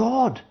for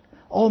God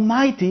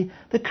Almighty,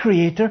 the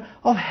creator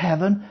of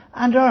heaven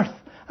and earth.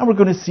 And we're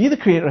going to see the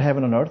creator of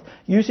heaven and earth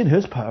using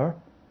his power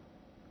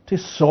to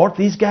sort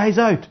these guys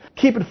out.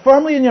 Keep it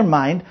firmly in your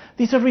mind.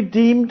 These are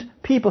redeemed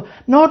people.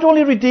 Not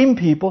only redeemed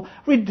people,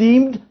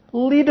 redeemed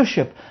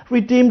leadership.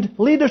 Redeemed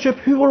leadership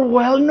who were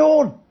well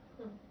known.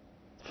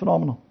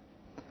 Phenomenal.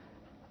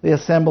 They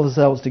assembled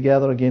themselves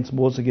together against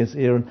Moses, against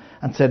Aaron,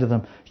 and said to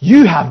them,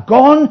 you have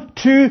gone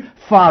too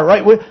far.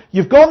 Right,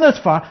 you've gone this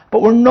far,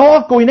 but we're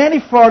not going any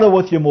further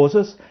with you,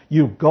 Moses.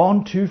 You've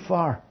gone too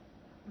far.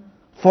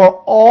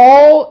 For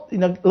all,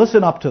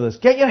 listen up to this.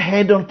 Get your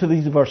head onto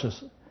these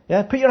verses.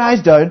 Yeah, put your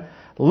eyes down.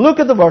 Look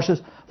at the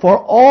verses. For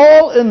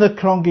all in the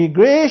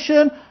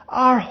congregation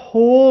are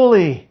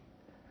holy.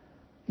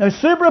 Now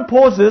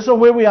superimpose this on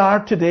where we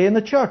are today in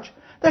the church.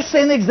 They're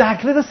saying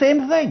exactly the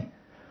same thing.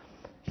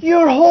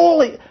 You're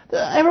holy.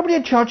 Everybody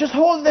in church is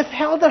holy. They've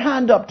held their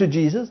hand up to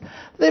Jesus.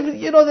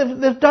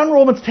 They've done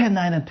Romans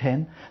 10:9 and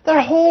 10.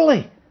 They're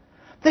holy.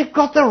 They've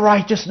got the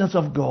righteousness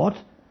of God.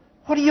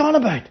 What are you on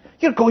about?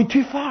 You're going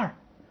too far.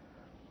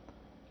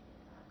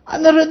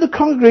 And the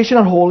congregation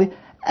are holy.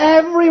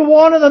 Every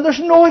one of them. There's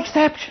no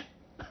exception.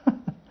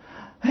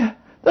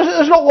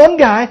 There's not one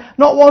guy,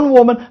 not one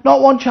woman,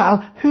 not one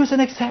child who's an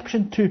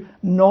exception to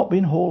not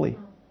being holy.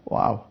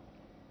 Wow.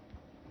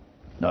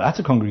 No, that's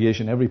a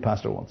congregation every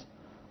pastor wants.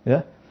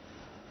 Yeah?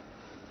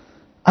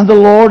 And the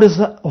Lord is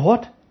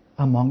what?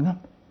 Among them.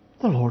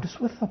 The Lord is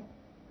with them.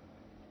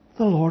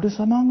 The Lord is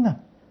among them.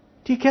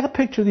 Do you get a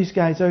picture of these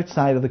guys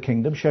outside of the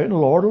kingdom shouting,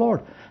 Lord,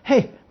 Lord?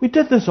 Hey, we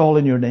did this all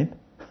in your name.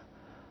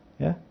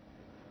 Yeah.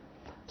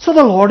 So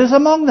the Lord is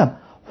among them.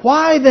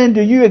 Why then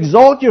do you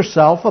exalt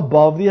yourself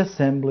above the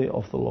assembly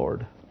of the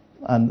Lord?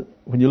 And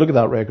when you look at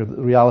that record,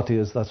 the reality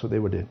is that's what they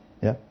were doing.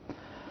 Yeah.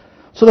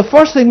 So the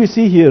first thing we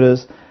see here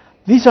is,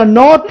 these are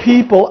not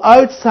people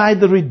outside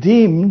the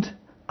redeemed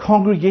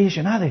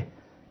congregation, are they?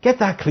 Get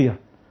that clear.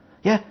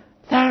 Yeah.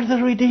 They're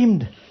the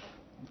redeemed,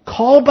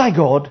 called by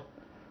God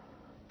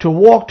to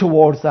walk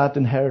towards that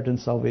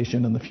inheritance,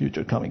 salvation, and the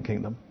future coming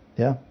kingdom.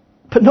 Yeah.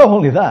 But not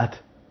only that,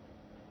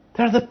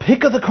 they're the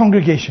pick of the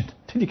congregation.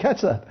 Did you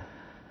catch that?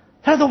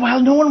 They're the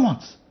well-known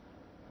ones.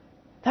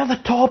 They're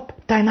the top,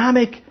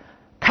 dynamic,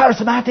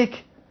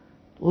 charismatic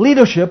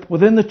leadership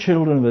within the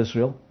children of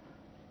Israel.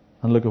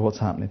 And look at what's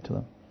happening to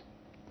them.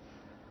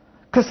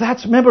 Because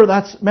remember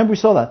we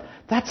saw that.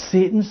 That's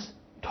Satan's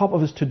top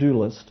of his to-do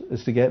list,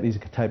 is to get these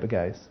type of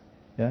guys.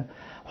 Yeah.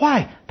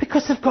 Why?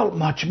 Because they've got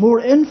much more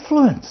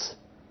influence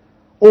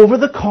over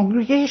the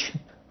congregation.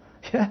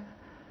 Yeah.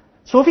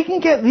 So if he can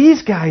get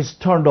these guys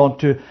turned on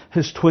to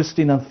his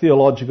twisting and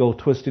theological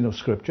twisting of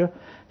Scripture,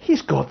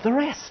 he's got the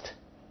rest.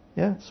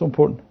 Yeah, so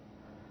important.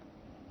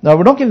 Now,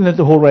 we're not getting into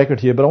the whole record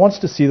here, but I want us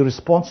to see the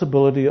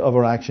responsibility of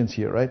our actions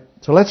here, right?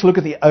 So let's look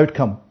at the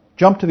outcome.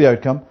 Jump to the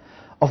outcome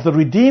of the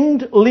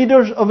redeemed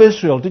leaders of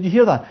Israel. Did you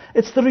hear that?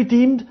 It's the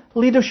redeemed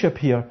leadership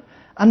here.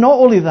 And not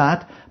only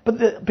that,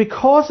 but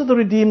because of the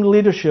redeemed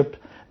leadership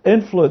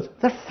influence,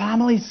 their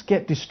families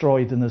get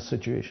destroyed in this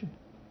situation.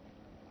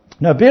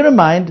 Now, bear in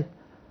mind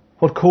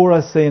what Korah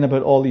is saying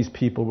about all these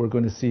people we're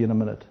going to see in a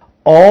minute.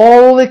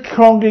 All the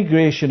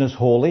congregation is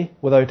holy,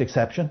 without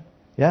exception.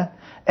 Yeah?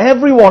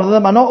 Every one of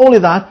them, and not only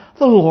that,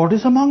 the Lord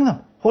is among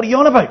them. What are you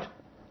on about?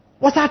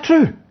 Was that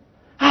true?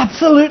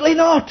 Absolutely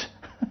not.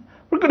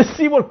 We're going to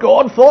see what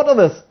God thought of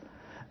this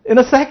in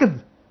a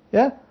second.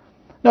 Yeah?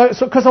 Now,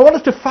 so because I want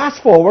us to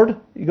fast forward,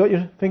 you got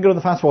your finger on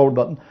the fast forward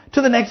button,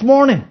 to the next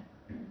morning.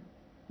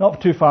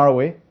 Not too far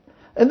away.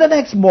 In the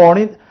next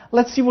morning,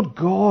 let's see what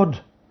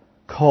God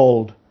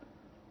called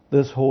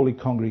this holy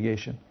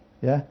congregation.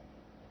 Yeah?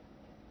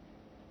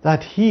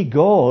 That He,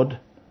 God,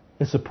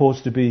 is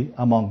supposed to be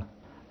among.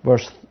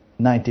 Verse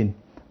 19.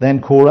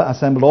 Then Korah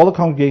assembled all the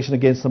congregation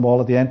against them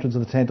all at the entrance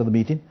of the tent of the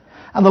meeting.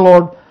 And the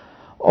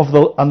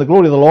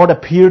glory of the Lord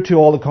appeared to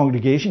all the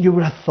congregation. You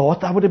would have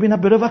thought that would have been a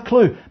bit of a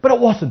clue, but it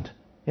wasn't.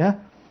 Yeah?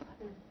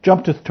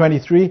 Jump to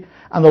 23.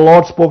 And the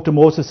Lord spoke to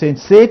Moses, saying,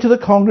 say to the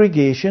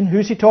congregation,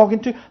 who's he talking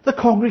to? The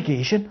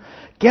congregation.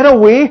 Get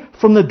away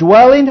from the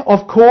dwelling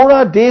of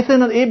Korah,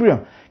 Dathan, and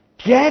Abiram.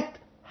 Get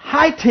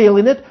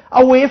hightailing it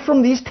away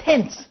from these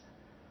tents.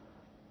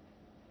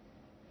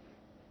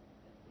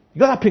 You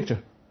got that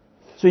picture?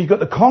 So you've got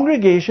the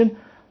congregation,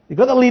 you've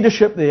got the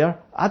leadership there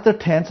at their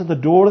tents, at the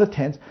door of the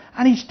tents,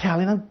 and he's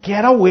telling them,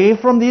 get away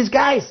from these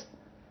guys.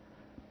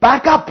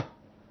 Back up.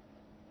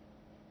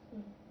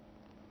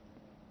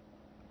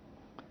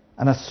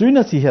 And as soon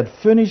as he had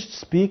finished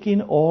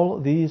speaking all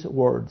these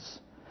words,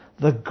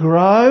 the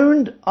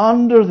ground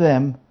under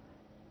them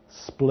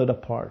split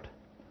apart.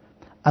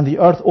 And the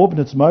earth opened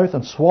its mouth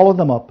and swallowed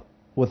them up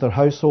with their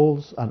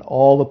households and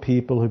all the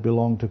people who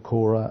belonged to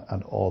Korah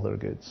and all their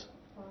goods.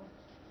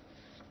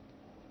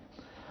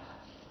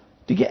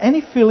 Do you get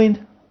any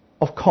feeling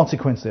of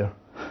consequence there?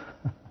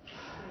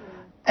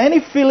 Any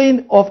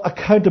feeling of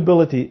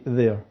accountability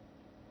there?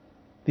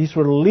 These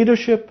were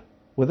leadership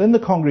within the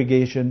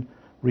congregation,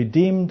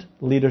 redeemed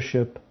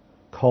leadership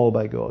called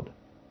by God.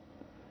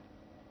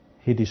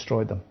 He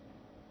destroyed them.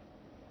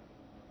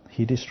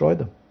 He destroyed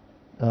them.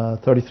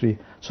 33.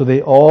 So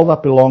they all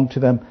that belonged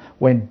to them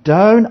went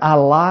down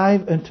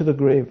alive into the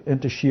grave,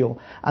 into Sheol,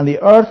 and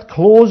the earth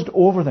closed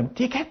over them.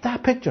 Do you get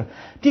that picture?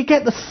 Do you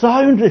get the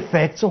sound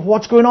effects of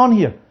what's going on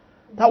here?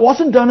 That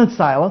wasn't done in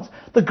silence.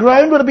 The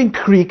ground would have been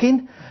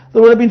creaking.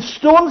 There would have been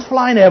stones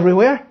flying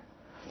everywhere.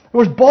 There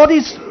was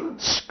bodies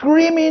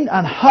screaming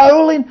and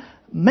howling,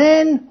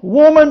 men,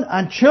 women,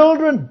 and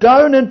children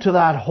down into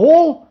that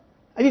hole.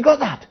 Have you got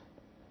that?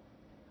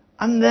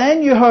 And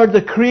then you heard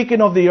the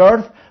creaking of the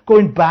earth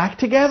going back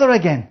together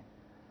again.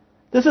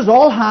 This is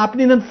all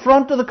happening in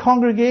front of the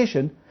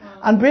congregation.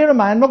 And bear in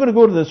mind, I'm not going to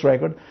go to this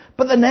record,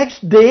 but the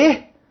next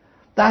day,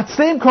 that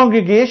same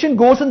congregation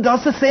goes and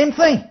does the same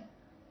thing.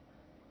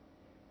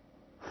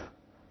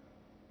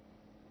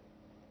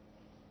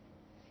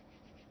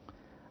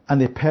 And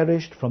they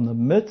perished from the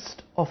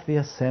midst of the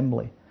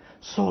assembly.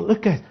 So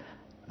look at,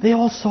 they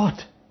all saw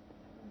it.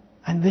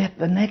 And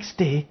the next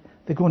day,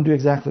 they go and do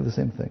exactly the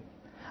same thing.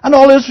 And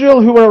all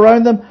Israel who were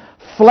around them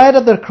fled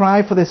at their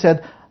cry, for they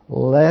said,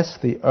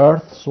 lest the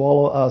earth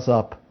swallow us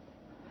up.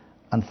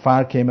 And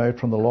fire came out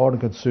from the Lord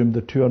and consumed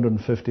the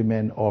 250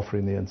 men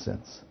offering the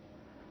incense.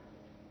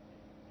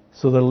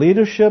 So the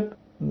leadership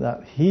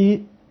that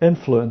he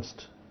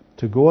influenced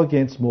to go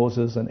against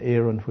Moses and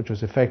Aaron, which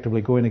was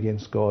effectively going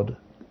against God,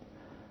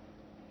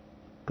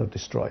 got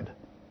destroyed.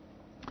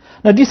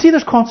 Now, do you see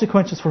there's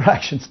consequences for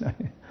actions now?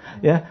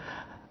 Yeah?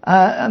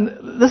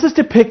 And this is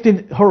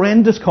depicting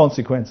horrendous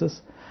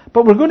consequences.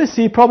 But we're going to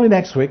see probably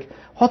next week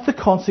what the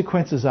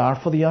consequences are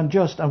for the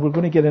unjust. And we're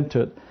going to get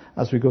into it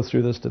as we go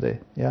through this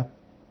today. Yeah.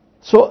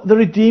 So the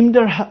redeemed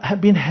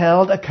have been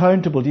held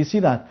accountable. Do you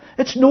see that?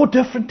 It's no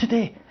different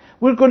today.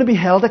 We're going to be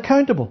held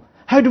accountable.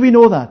 How do we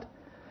know that?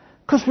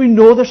 Because we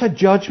know there's a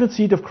judgment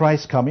seat of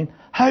Christ coming.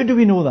 How do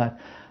we know that?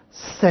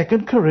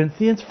 2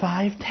 Corinthians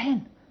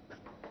 5:10.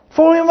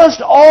 For we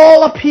must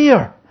all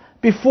appear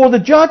before the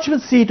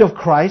judgment seat of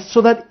Christ,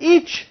 so that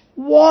each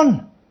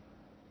one,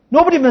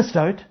 nobody missed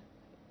out,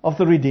 of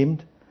the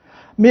redeemed,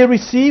 may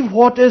receive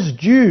what is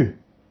due.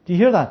 Do you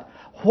hear that?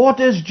 What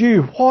is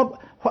due?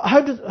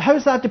 How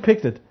is that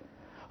depicted?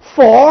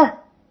 For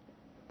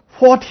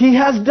what he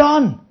has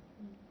done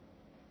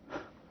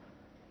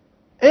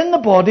in the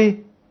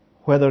body,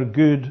 whether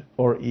good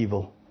or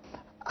evil.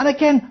 And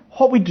again,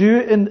 what we do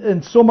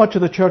in so much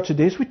of the church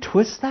today is we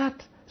twist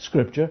that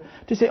scripture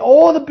to say,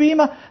 oh, the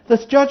bema,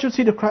 this judgment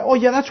seat of Christ, oh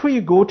yeah, that's where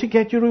you go to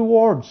get your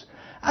rewards.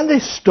 And they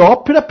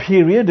stop, put a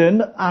period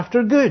in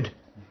after good.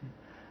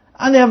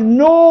 And they have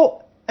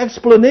no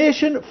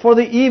explanation for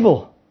the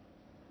evil.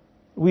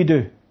 We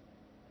do.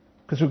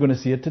 Because we're going to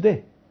see it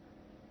today.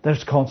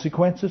 There's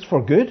consequences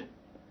for good,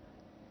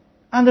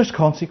 and there's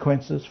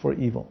consequences for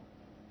evil.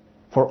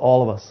 For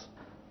all of us.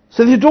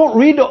 So you don't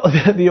read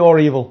the or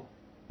evil.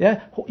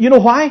 Yeah? You know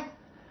why?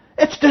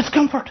 It's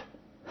discomfort.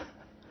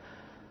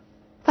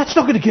 That's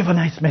not going to give a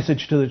nice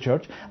message to the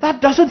church.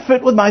 That doesn't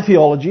fit with my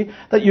theology,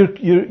 that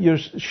you're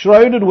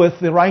shrouded with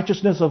the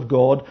righteousness of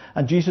God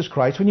and Jesus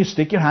Christ when you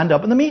stick your hand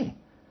up in the meeting.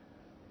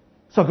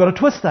 So I've got to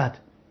twist that.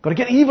 Got to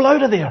get evil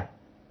out of there.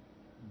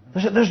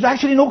 There's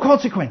actually no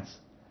consequence.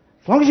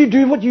 As long as you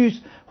do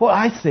what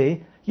I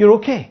say, you're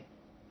okay.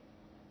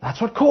 That's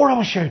what Korah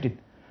was shouting.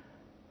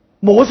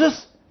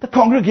 Moses, the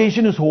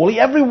congregation is holy,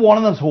 every one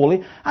of them is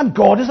holy, and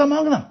God is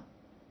among them.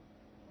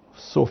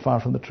 So far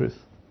from the truth.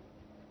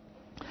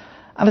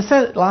 And I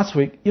said last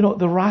week,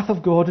 the wrath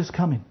of God is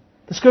coming.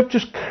 The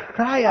scriptures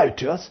cry out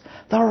to us,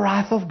 the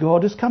wrath of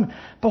God is coming.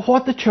 But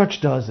what the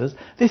church does is,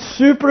 they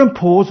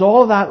superimpose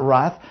all of that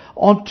wrath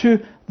onto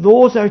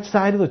those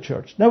outside of the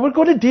church. Now we're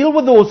going to deal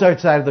with those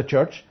outside of the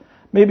church,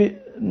 maybe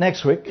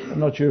next week. I'm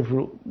not sure if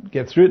we'll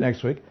get through it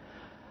next week.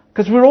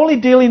 Because we're only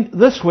dealing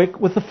this week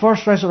with the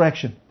first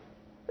resurrection.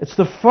 It's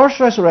the first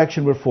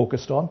resurrection we're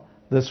focused on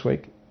this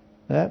week.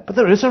 Yeah? But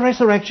there is a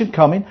resurrection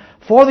coming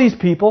for these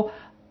people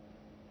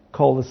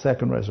called the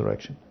second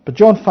resurrection. But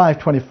John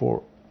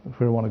 5:24,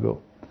 where I want to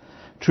go.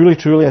 Truly,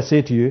 truly, I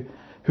say to you,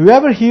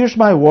 whoever hears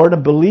my word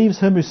and believes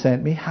him who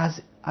sent me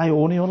has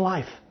aionion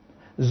life.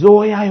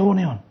 Zoe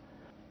aionion.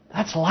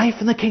 That's life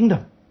in the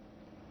kingdom.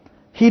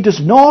 He does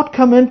not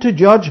come into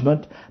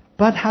judgment,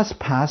 but has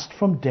passed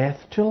from death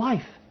to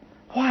life.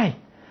 Why?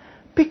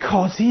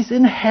 Because he's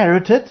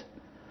inherited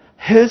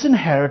his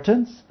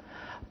inheritance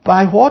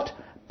by what?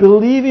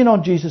 Believing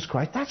on Jesus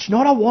Christ. That's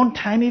not a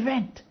one-time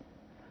event.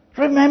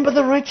 Remember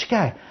the rich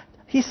guy.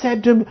 He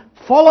said to him,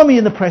 follow me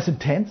in the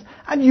present tense,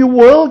 and you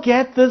will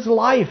get this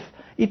life,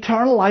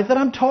 eternal life that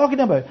I'm talking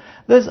about.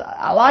 There's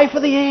a life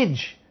of the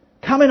age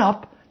coming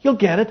up. You'll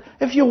get it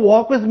if you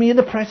walk with me in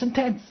the present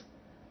tense.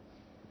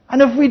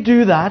 And if we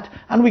do that,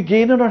 and we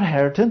gain an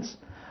inheritance,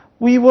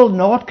 we will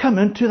not come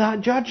into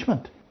that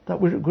judgment that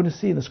we're going to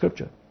see in the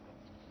scripture.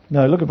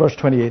 Now look at verse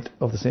 28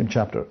 of the same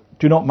chapter.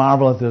 Do not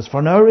marvel at this,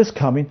 for an hour is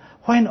coming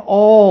when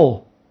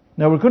all...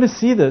 Now we're going to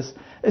see this.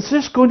 Is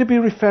this going to be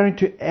referring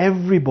to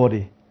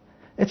everybody?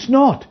 It's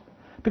not.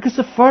 Because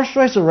the first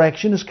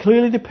resurrection is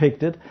clearly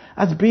depicted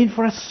as being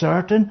for a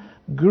certain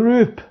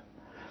group.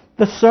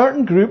 The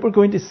certain group we're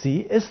going to see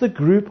is the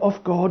group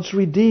of God's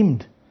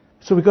redeemed.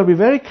 So we've got to be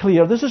very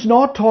clear. This is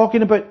not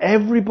talking about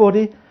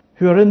everybody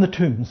who are in the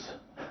tombs.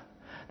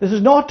 This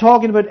is not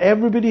talking about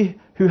everybody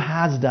who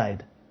has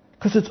died.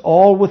 Because it's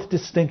all with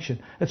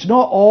distinction. It's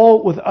not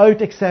all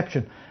without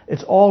exception.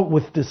 It's all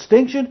with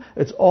distinction.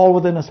 It's all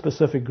within a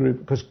specific group.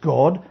 Because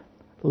God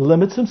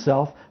limits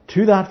himself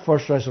to that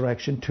first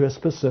resurrection to a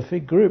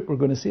specific group. We're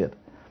going to see it.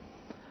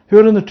 Who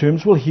are in the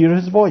tombs will hear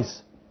his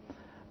voice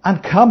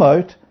and come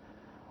out.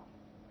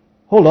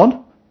 Hold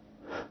on.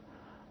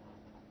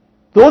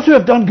 Those who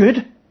have done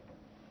good.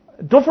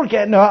 Don't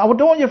forget now. I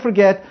don't want you to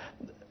forget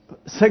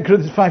 2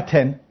 Corinthians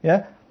 5:10.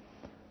 Yeah?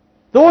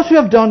 Those who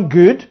have done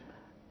good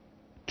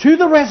to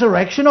the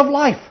resurrection of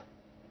life.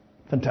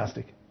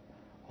 Fantastic.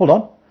 Hold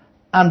on.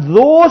 And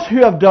those who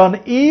have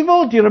done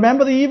evil, do you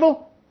remember the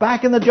evil?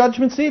 Back in the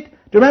judgment seat?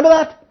 Do you remember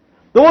that?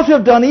 Those who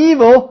have done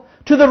evil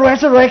to the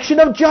resurrection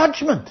of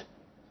judgment.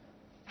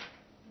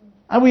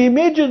 And we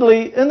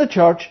immediately, in the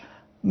church,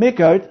 make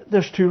out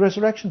there's two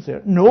resurrections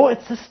there. No,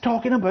 it's just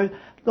talking about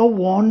the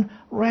one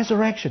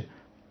resurrection.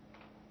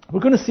 We're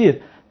going to see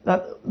it.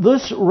 That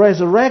this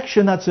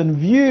resurrection that's in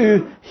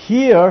view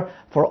here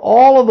for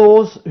all of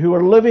those who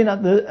are living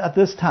at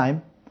this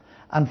time,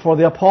 and for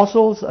the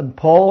apostles and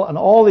Paul and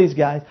all these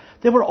guys,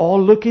 they were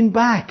all looking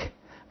back.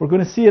 We're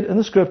going to see it in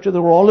the scripture. They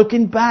were all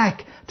looking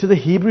back to the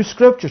Hebrew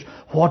scriptures.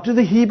 What do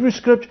the Hebrew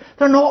scriptures?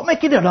 They're not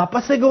making it up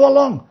as they go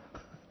along.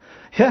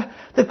 Yeah,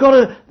 they've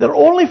got their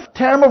only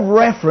term of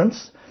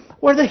reference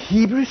were the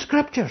Hebrew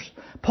scriptures.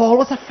 Paul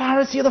was a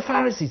Pharisee of the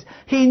Pharisees.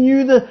 He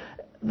knew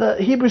the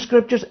Hebrew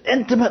Scriptures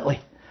intimately.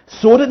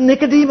 So did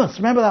Nicodemus.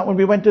 Remember that when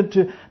we went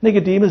into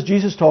Nicodemus,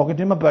 Jesus talking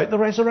to him about the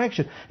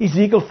resurrection.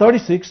 Ezekiel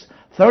 36,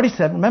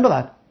 37, remember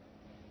that?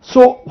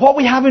 So what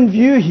we have in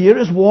view here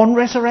is one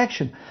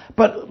resurrection.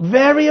 But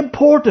very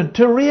important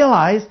to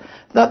realize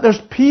that there's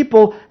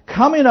people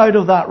coming out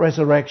of that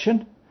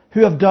resurrection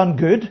who have done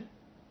good.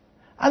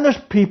 And there's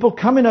people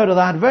coming out of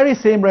that very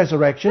same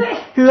resurrection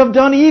who have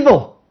done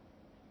evil.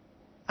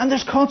 And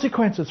there's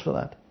consequences for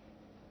that.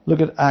 Look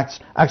at Acts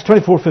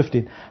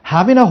 24:15.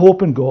 Having a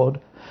hope in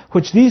God,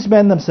 which these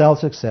men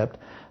themselves accept,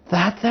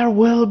 that there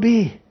will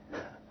be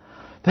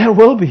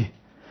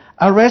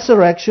a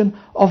resurrection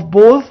of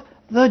both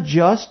the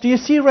just. Do you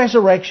see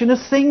resurrection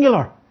is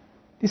singular?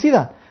 Do you see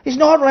that? It's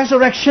not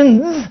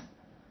resurrections.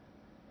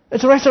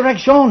 It's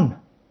resurrection.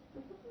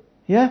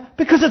 Yeah?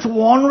 Because it's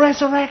one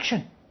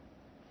resurrection.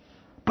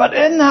 But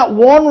in that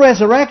one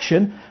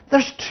resurrection,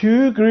 there's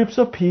two groups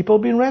of people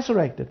being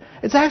resurrected.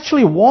 It's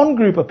actually one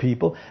group of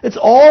people. It's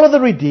all of the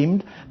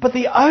redeemed. But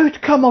the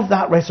outcome of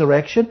that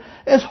resurrection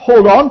is,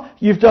 hold on,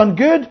 you've done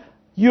good,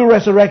 you're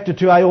resurrected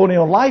to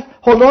Ionian life.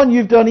 Hold on,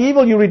 you've done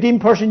evil, you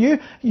redeemed person,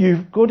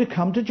 you're going to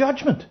come to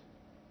judgment.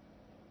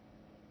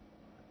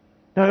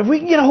 Now, if we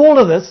can get a hold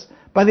of this,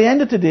 by the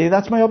end of today,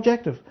 that's my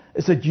objective,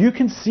 is that you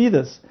can see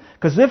this.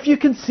 Because if you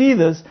can see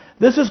this,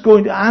 this is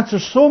going to answer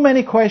so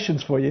many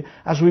questions for you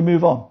as we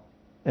move on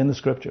in the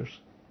Scriptures.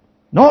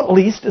 Not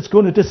least, it's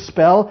going to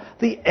dispel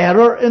the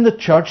error in the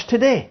church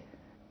today.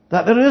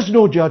 That there is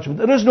no judgment,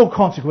 there is no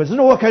consequence, there's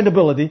no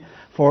accountability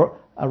for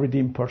a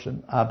redeemed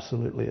person.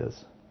 Absolutely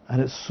is.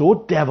 And it's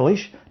so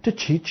devilish to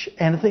teach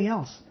anything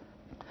else.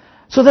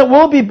 So there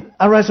will be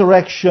a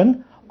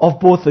resurrection of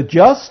both the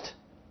just.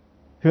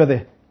 Who are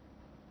they?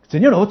 It's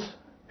in your notes.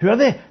 Who are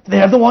they?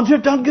 They're the ones who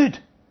have done good.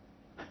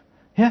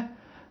 Yeah?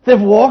 They've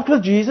walked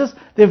with Jesus.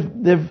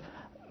 They've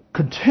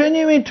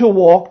continuing to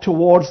walk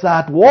towards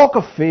that walk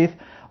of faith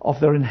of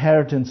their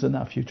inheritance in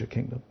that future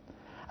kingdom.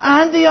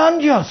 And the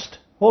unjust.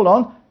 Hold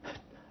on.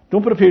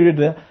 Don't put a period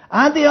there.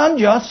 And the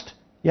unjust.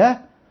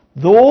 Yeah?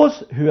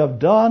 Those who have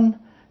done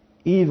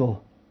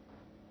evil.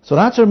 So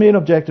that's our main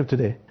objective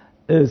today,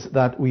 is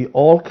that we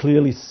all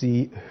clearly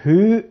see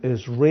who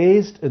is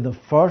raised in the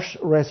first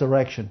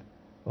resurrection.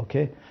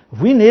 Okay?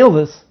 If we nail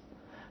this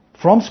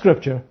from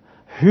Scripture,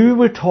 who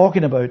we're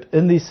talking about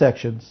in these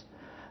sections,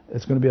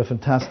 it's going to be a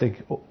fantastic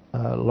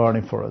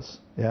learning for us.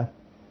 Yeah?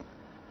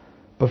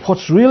 But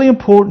what's really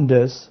important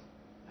is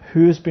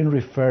who's been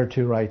referred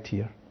to right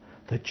here.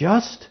 The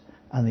just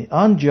and the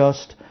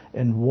unjust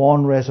in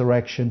one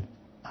resurrection.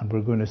 And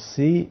we're going to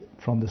see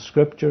from the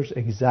Scriptures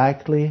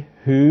exactly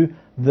who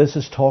this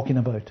is talking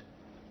about.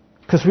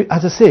 Because,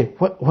 as I say,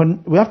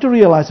 when we have to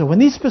realize that when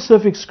these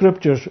specific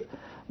Scriptures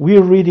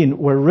we're reading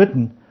were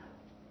written,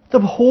 the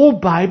whole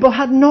Bible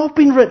had not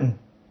been written.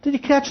 Did you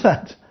catch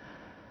that?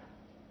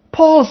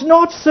 Paul's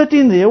not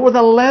sitting there with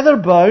a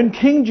leather-bound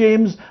King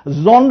James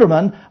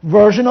Zondervan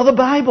version of the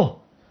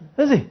Bible,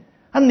 is he?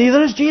 And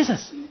neither is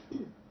Jesus.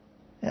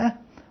 Yeah?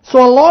 So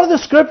a lot of the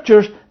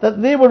Scriptures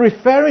that they were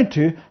referring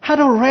to had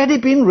already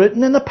been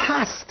written in the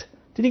past.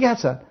 Did you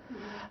get that?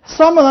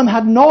 Some of them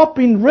had not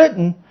been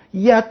written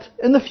yet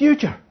in the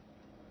future.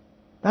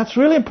 That's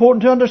really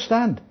important to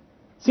understand.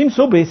 Seems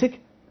so basic,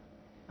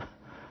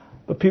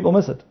 but people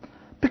miss it.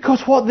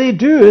 Because what they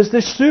do is they're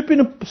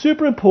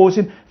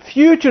superimposing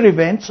future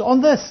events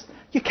on this.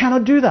 You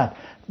cannot do that.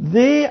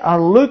 They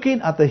are looking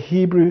at the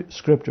Hebrew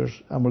Scriptures,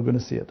 and we're going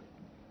to see it.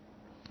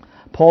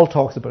 Paul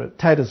talks about it.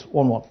 Titus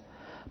 1:1.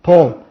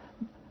 Paul.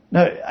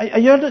 Now,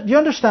 you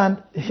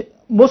understand,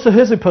 most of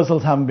his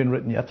epistles haven't been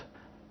written yet.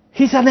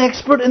 He's an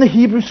expert in the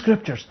Hebrew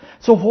Scriptures.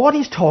 So what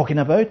he's talking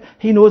about,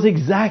 he knows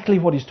exactly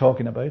what he's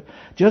talking about.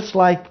 Just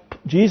like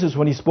Jesus,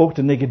 when he spoke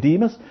to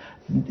Nicodemus,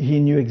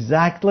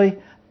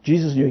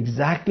 Jesus knew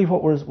exactly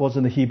what was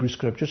in the Hebrew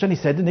Scriptures. And he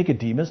said to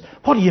Nicodemus,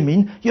 what do you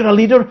mean? You're a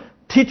leader,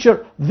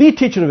 teacher, the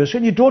teacher of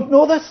Israel, and you don't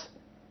know this?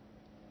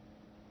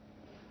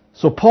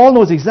 So Paul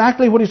knows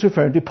exactly what he's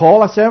referring to.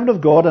 Paul, a servant of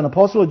God and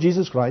apostle of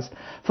Jesus Christ,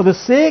 for the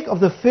sake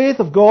of the faith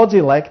of God's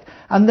elect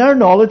and their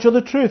knowledge of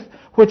the truth,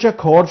 which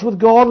accords with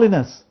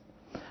godliness,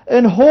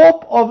 in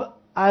hope of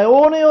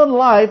Ionian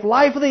life,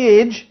 life of the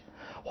age,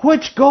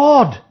 which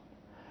God,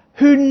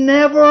 who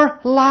never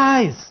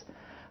lies,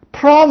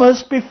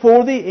 promised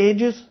before the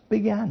ages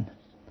began.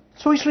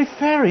 So he's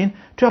referring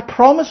to a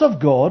promise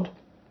of God,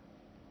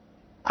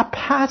 a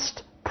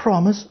past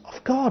promise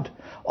of God,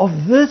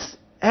 of this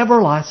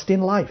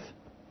everlasting life.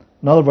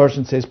 Another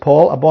version says,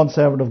 Paul, a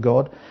bondservant of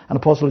God, an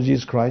apostle of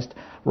Jesus Christ,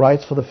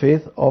 writes for the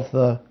faith of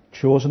the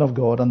chosen of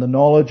God and the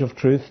knowledge of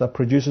truth that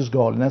produces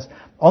godliness,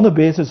 on the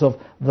basis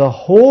of the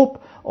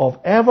hope of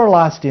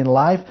everlasting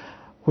life,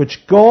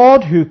 which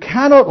God, who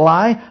cannot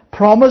lie,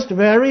 promised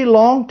very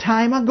long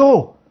time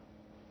ago.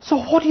 So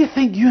what do you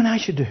think you and I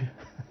should do?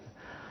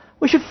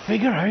 We should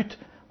figure out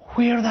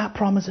where that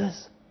promise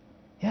is.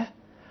 Yeah?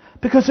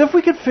 Because if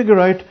we could figure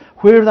out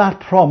where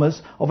that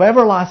promise of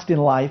everlasting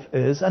life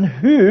is and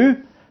who,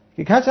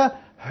 you catch that?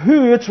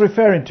 Who it's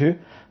referring to,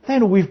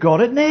 then we've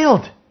got it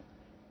nailed.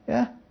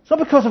 Yeah? It's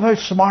not because of how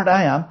smart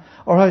I am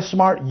or how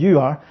smart you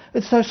are.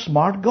 It's how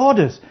smart God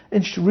is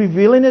in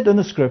revealing it in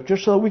the Scripture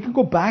so that we can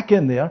go back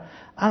in there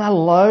and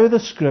allow the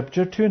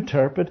Scripture to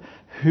interpret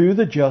who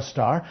the just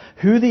are,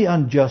 who the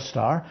unjust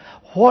are,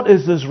 what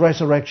is this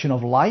resurrection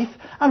of life,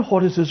 and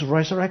what is this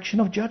resurrection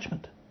of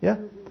judgment. Yeah?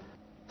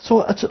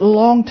 So it's a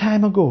long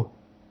time ago.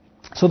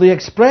 So the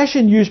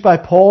expression used by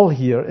Paul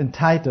here in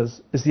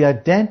Titus is the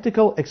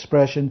identical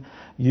expression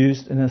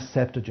used in the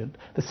Septuagint.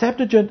 The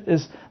Septuagint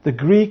is the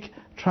Greek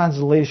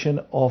translation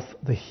of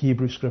the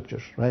Hebrew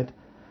Scriptures, right?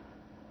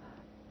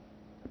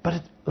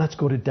 But let's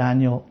go to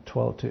Daniel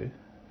 12:2.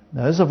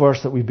 Now, this is a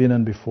verse that we've been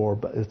in before,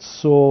 but it's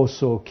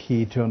so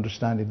key to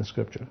understanding the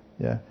Scripture.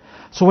 Yeah.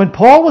 So when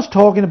Paul was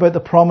talking about the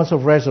promise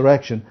of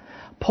resurrection,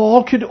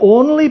 Paul could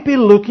only be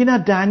looking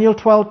at Daniel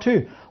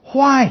 12:2.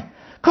 Why?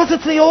 Because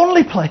it's the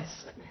only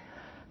place.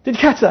 Did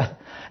you catch that?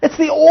 It's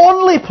the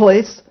only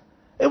place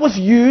it was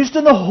used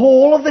in the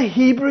whole of the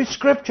Hebrew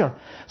Scripture.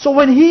 So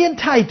when he and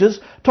Titus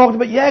talked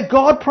about, yeah,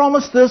 God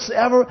promised this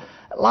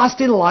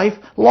everlasting life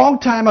long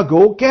time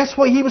ago, guess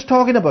what he was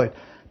talking about?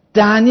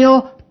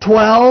 Daniel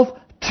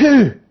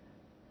 12:2.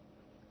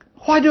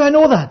 Why do I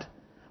know that?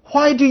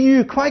 Why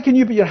can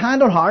you put your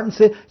hand on heart and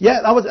say,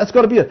 yeah, that's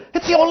got to be it?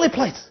 It's the only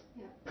place.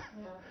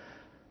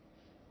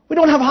 We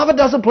don't have half a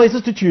dozen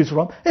places to choose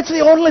from. It's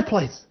the only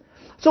place.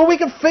 So we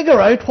can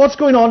figure out what's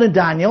going on in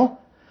Daniel.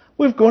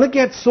 We're going to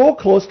get so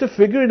close to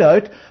figuring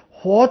out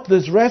what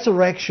this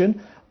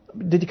resurrection,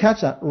 did you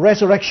catch that?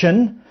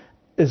 Resurrection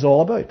is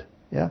all about.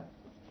 Yeah.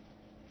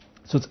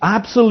 So it's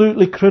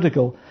absolutely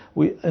critical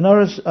in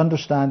our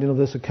understanding of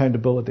this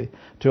accountability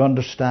to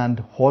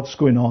understand what's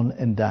going on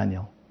in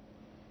Daniel.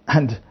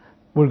 And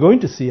we're going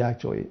to see,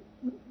 actually,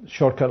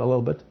 shortcut a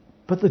little bit,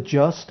 but the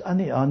just and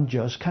the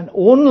unjust can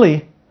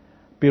only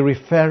be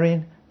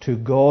referring to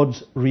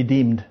God's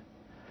redeemed.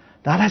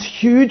 That has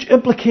huge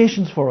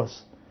implications for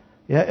us,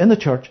 in the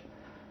church.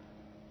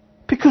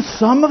 Because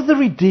some of the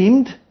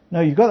redeemed,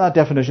 now you've got that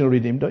definition of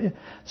redeemed, don't you?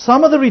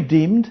 Some of the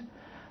redeemed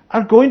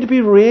are going to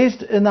be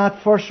raised in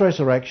that first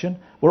resurrection.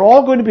 We're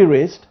all going to be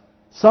raised.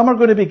 Some are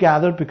going to be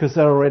gathered because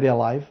they're already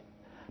alive.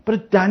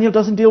 But Daniel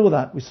doesn't deal with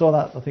that. We saw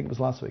that, I think it was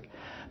last week.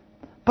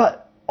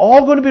 But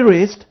all going to be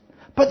raised.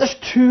 But there's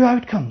two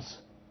outcomes.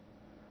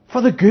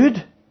 For the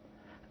good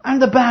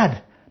and the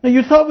bad. Now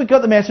you thought we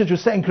got the message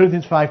with 2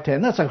 Corinthians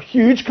 5:10. That's a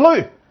huge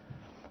clue.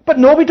 But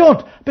no, we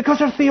don't.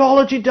 Because our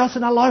theology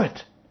doesn't allow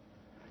it.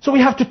 So we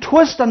have to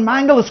twist and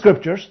mangle the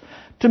Scriptures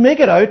to make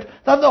it out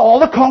that all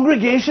the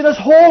congregation is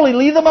holy.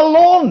 Leave them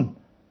alone.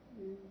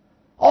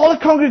 All the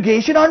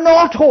congregation are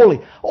not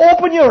holy.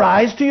 Open your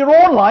eyes to your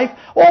own life.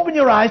 Open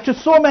your eyes to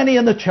so many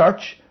in the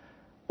church.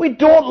 We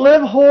don't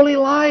live holy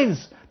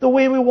lives the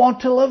way we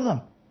want to live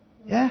them.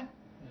 Yeah?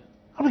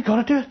 And we've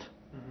got to do it.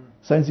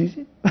 Sounds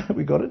easy?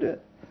 We've got to do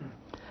it.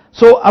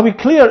 So are we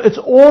clear? It's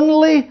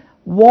only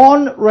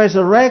one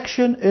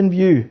resurrection in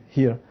view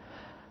here.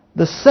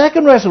 The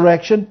second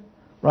resurrection,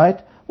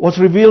 right, was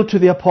revealed to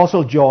the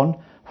Apostle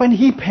John when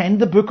he penned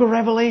the book of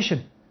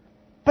Revelation.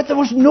 But there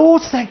was no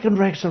second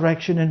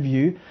resurrection in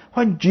view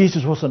when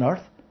Jesus was on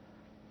earth.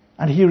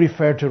 And he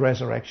referred to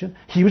resurrection.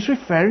 He was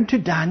referring to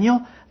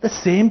Daniel the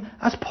same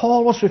as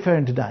Paul was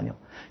referring to Daniel.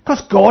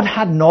 Because God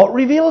had not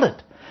revealed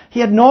it. He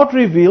had not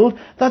revealed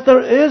that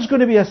there is going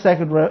to be a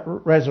second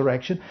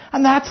resurrection.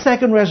 And that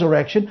second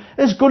resurrection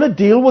is going to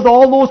deal with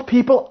all those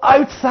people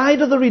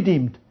outside of the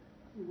redeemed.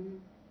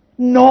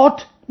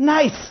 Not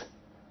nice.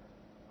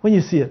 When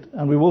you see it.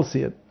 And we will see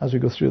it as we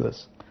go through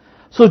this.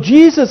 So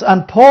Jesus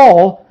and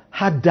Paul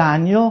had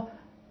Daniel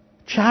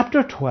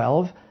chapter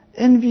 12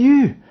 in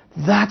view.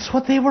 That's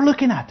what they were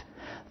looking at.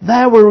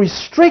 They were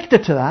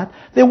restricted to that.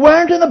 They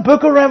weren't in the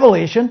book of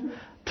Revelation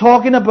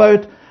talking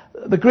about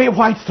the great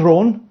white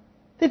throne.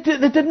 They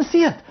didn't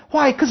see it.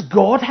 Why? Because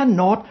God had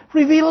not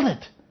revealed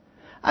it.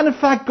 And in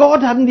fact,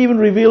 God hadn't even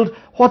revealed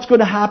what's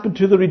going to happen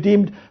to the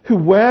redeemed who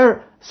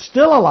were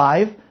still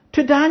alive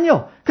to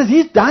Daniel. Because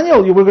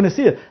Daniel, you were going to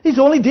see it, he's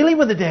only dealing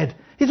with the dead.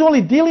 He's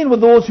only dealing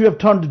with those who have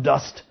turned to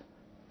dust.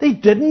 They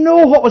didn't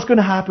know what was going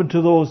to happen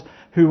to those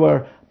who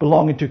were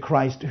belonging to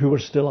Christ, who were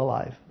still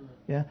alive.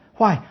 Yeah?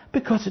 Why?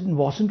 Because it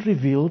wasn't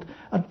revealed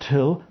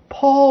until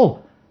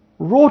Paul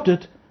wrote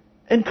it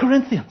in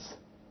Corinthians.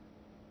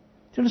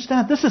 Do you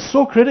understand? This is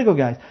so critical,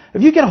 guys.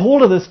 If you get a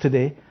hold of this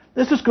today,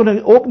 this is going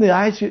to open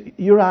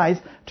your eyes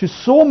to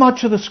so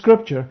much of the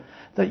Scripture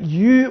that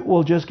you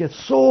will just get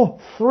so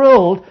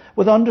thrilled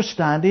with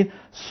understanding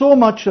so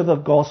much of the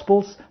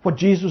Gospels, what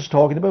Jesus was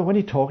talking about when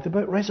he talked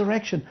about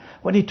resurrection,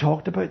 when he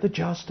talked about the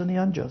just and the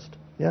unjust.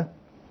 Yeah?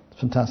 It's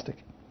fantastic.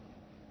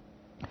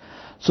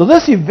 So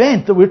this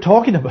event that we're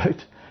talking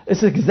about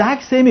is the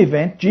exact same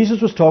event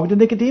Jesus was talking to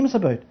Nicodemus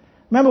about.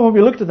 Remember when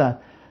we looked at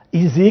that?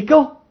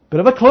 Ezekiel, bit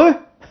of a clue.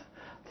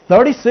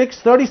 36,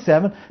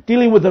 37,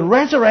 dealing with the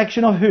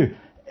resurrection of who?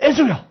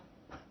 Israel.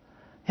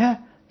 Yeah,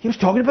 he was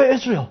talking about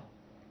Israel.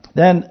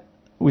 Then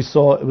we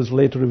saw it was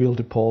later revealed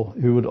to Paul,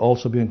 who would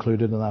also be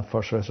included in that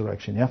first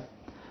resurrection. Yeah.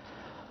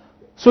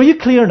 So are you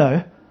clear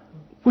now?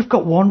 We've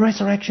got one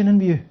resurrection in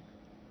view.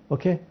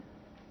 Okay?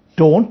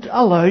 Don't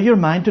allow your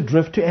mind to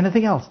drift to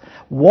anything else.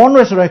 One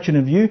resurrection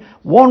in view,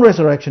 one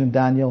resurrection in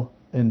Daniel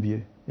in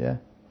view. Yeah.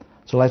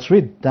 So let's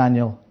read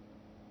Daniel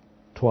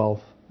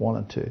 12, 1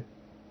 and 2.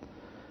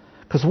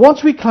 Because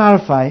once we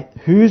clarify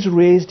who's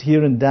raised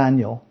here in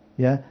Daniel,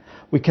 yeah,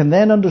 we can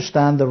then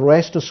understand the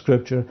rest of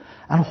Scripture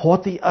and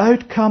what the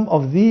outcome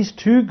of these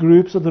two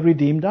groups of the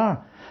redeemed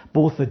are.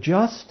 Both the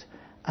just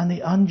and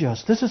the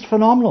unjust. This is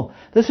phenomenal.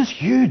 This is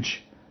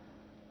huge.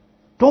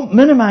 Don't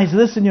minimize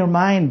this in your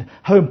mind,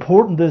 how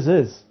important this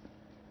is.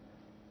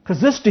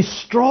 Because this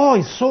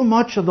destroys so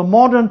much of the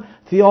modern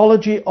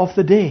theology of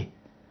the day.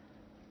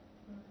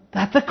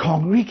 That the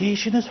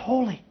congregation is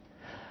holy.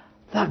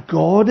 That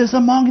God is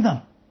among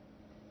them.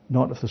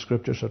 Not if the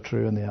Scriptures are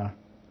true, and they are.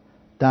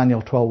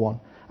 Daniel 12:1.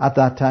 At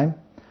that time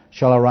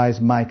shall arise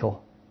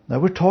Michael. Now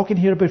we're talking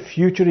here about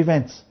future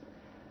events.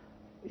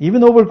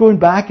 Even though we're going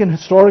back in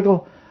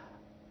historical,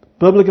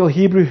 biblical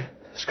Hebrew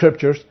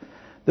Scriptures,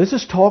 this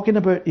is talking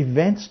about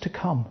events to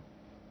come.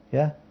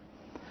 Yeah?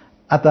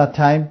 At that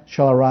time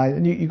shall arise,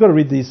 and you've got to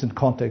read these in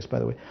context, by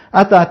the way.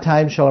 At that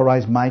time shall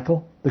arise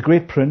Michael, the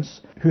great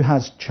prince, who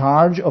has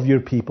charge of your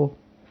people.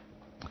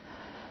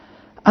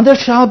 And there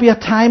shall be a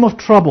time of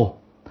trouble,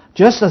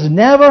 just as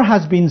never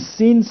has been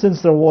seen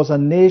since there was a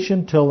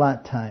nation till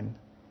that time.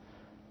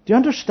 Do you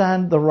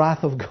understand the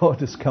wrath of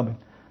God is coming?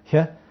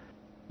 Yeah?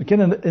 We get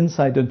an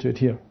insight into it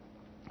here.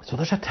 So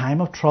there's a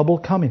time of trouble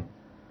coming.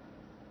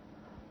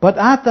 But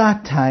at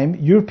that time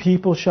your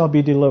people shall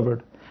be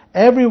delivered,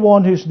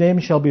 everyone whose name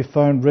shall be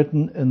found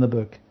written in the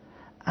book.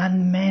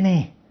 And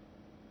many.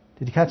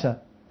 Did you catch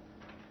that?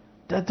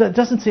 It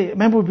doesn't say,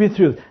 remember we've been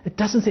through it. It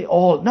doesn't say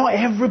all. Not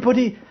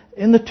everybody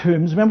in the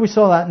tombs. Remember we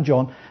saw that in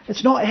John.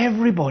 It's not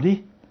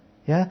everybody.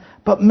 Yeah?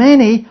 But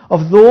many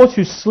of those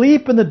who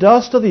sleep in the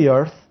dust of the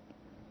earth.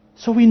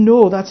 So we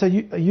know that's a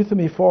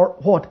euthemy for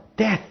what?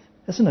 Death.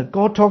 Isn't it?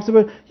 God talks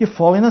about you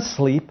falling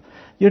asleep.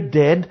 You're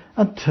dead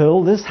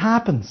until this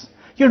happens.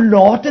 You're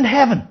not in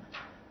heaven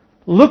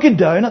looking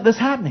down at this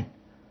happening.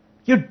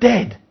 You're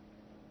dead.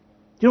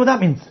 You know what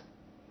that means?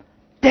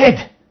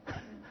 Dead.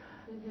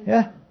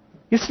 Yeah?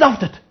 You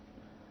snuffed it.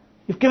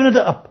 You've given it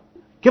up.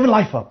 Given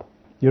life up.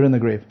 You're in the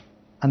grave.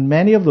 And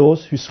many of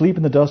those who sleep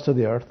in the dust of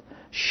the earth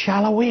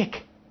shall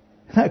awake.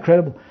 Isn't that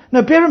incredible?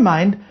 Now bear in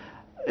mind,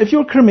 if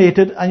you're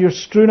cremated and you're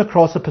strewn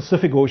across the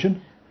Pacific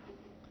Ocean,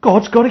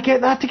 God's got to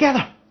get that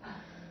together.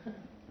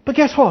 But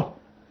guess what?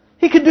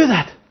 He can do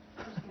that.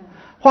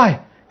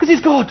 Why? Because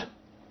He's God.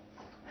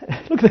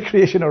 Look at the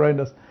creation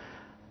around us.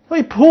 So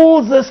He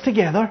pulls this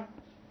together.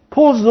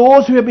 Pulls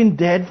those who have been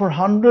dead for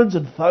hundreds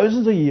and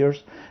thousands of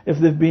years, if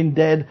they've been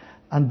dead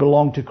and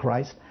belong to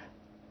Christ.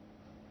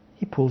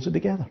 He pulls it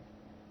together.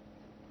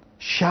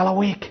 Shall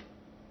awake.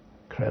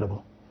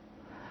 Incredible.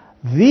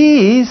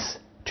 These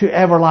to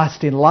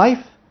everlasting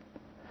life,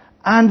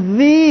 and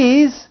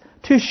these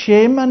to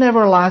shame and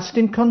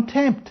everlasting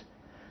contempt.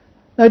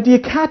 Now, do you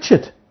catch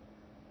it?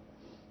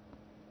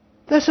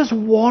 This is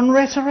one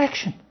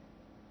resurrection.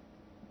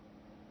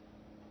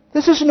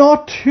 This is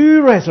not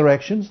two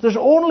resurrections. There's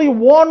only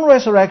one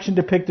resurrection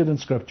depicted in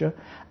Scripture,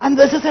 and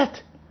this is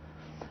it.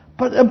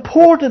 But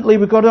importantly,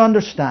 we've got to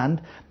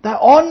understand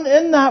that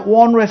in that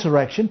one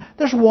resurrection,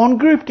 there's one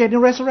group getting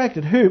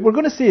resurrected. Who? We're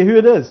going to see who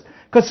it is,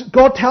 because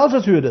God tells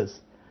us who it is.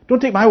 Don't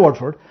take my word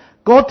for it.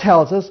 God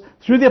tells us,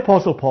 through the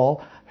Apostle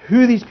Paul,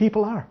 who these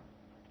people are.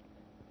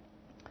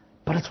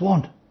 But it's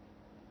one.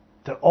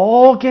 They're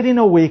all getting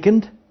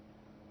awakened.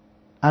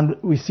 And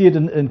we see it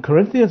in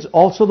Corinthians.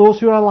 Also those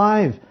who are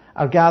alive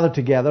are gathered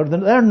together.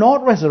 They're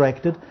not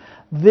resurrected.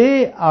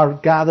 They are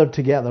gathered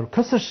together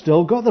because they've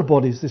still got their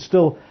bodies. They're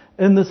still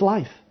in this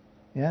life.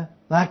 Yeah,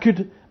 that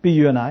could be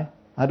you and I.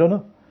 I don't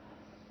know.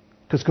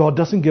 Because God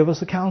doesn't give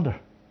us a calendar.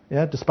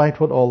 Yeah, despite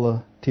what all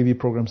the TV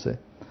programs say.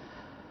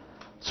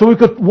 So we've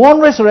got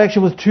one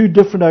resurrection with two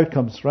different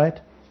outcomes, right?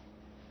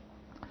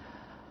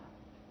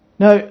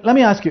 Now, let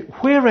me ask you,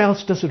 where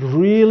else does it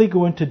really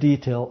go into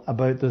detail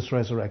about this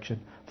resurrection?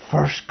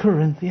 1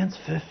 Corinthians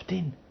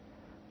 15.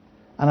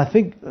 And I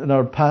think in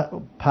our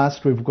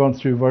past we've gone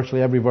through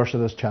virtually every verse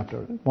of this chapter.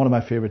 One of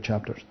my favorite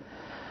chapters.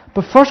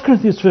 But 1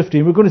 Corinthians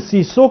 15, we're going to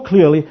see so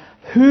clearly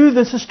who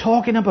this is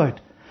talking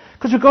about.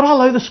 Because we've got to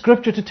allow the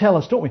Scripture to tell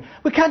us, don't we?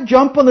 We can't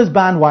jump on this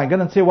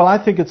bandwagon and say, well,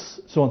 I think it's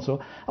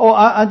so-and-so. Oh,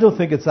 I don't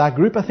think it's that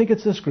group. I think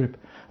it's this group.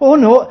 Oh,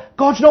 no,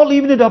 God's not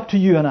leaving it up to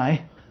you and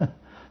I.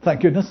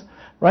 Thank goodness.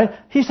 Right?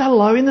 He's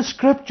allowing the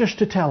Scriptures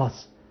to tell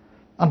us.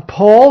 And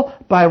Paul,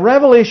 by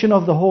revelation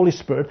of the Holy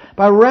Spirit,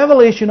 by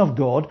revelation of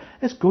God,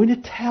 is going to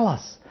tell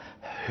us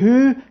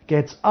who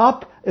gets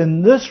up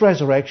in this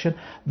resurrection.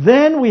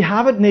 Then we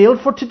have it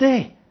nailed for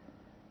today.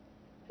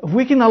 If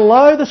we can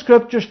allow the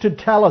Scriptures to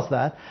tell us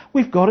that,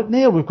 we've got it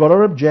nailed. We've got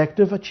our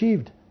objective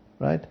achieved.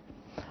 Right?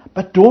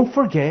 But don't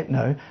forget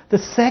now, the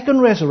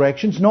second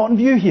resurrection's not in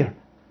view here.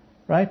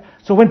 Right?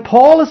 So when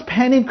Paul is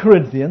penning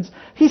Corinthians,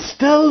 he's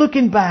still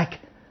looking back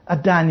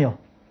at Daniel.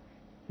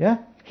 Yeah?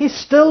 He's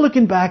still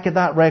looking back at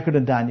that record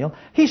in Daniel.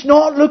 He's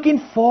not looking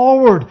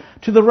forward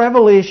to the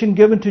revelation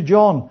given to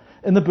John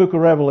in the book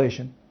of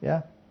Revelation.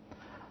 Yeah?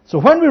 So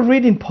when we're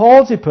reading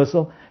Paul's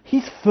epistle,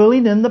 He's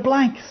filling in the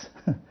blanks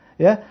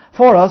yeah,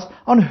 for us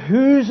on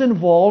who's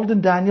involved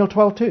in Daniel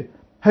 12:2.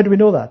 How do we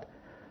know that?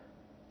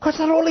 Because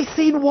they're only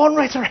seeing one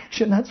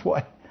resurrection, that's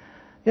why.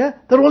 Yeah,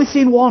 they're only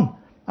seeing one.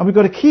 And we've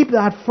got to keep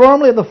that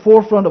firmly at the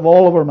forefront of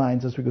all of our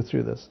minds as we go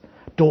through this.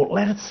 Don't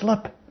let it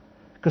slip.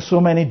 Because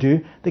so many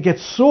do. They get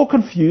so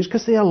confused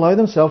because they allow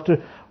themselves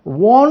to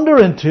wander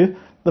into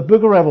the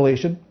book of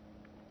Revelation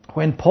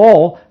when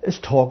Paul is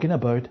talking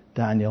about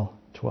Daniel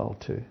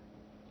 12:2.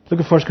 Look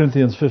at 1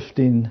 Corinthians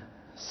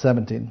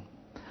 15:17.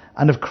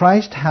 And if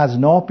Christ has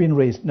not been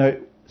raised... Now,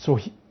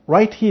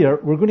 right here,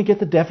 we're going to get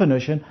the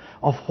definition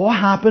of what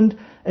happened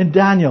in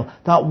Daniel.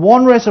 That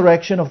one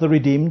resurrection of the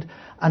redeemed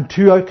and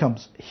two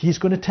outcomes. He's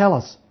going to tell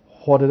us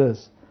what it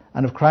is.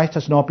 And if Christ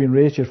has not been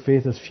raised, your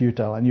faith is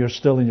futile and you're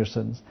still in your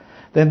sins.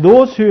 Then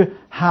those who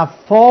have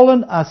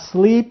fallen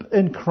asleep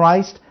in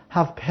Christ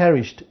have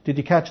perished. Did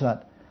you catch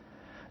that?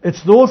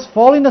 It's those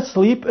falling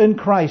asleep in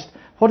Christ.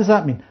 What does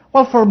that mean?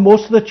 Well, for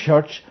most of the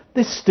church,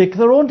 they stick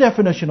their own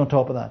definition on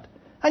top of that.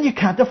 And you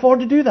can't afford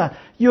to do that.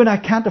 You and I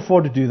can't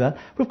afford to do that.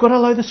 We've got to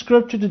allow the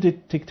Scripture to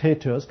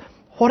dictate to us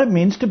what it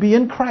means to be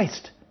in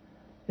Christ.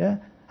 Yeah?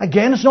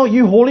 Again, it's not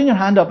you holding your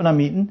hand up in a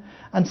meeting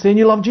and saying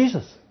you love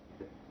Jesus.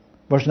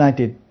 Verse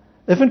 19.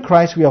 If in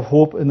Christ we have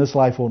hope in this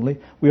life only,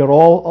 we are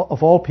all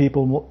of all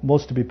people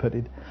most to be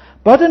pitied.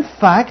 But in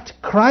fact,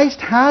 Christ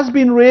has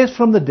been raised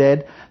from the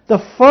dead, the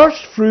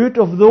first fruit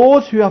of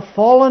those who have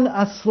fallen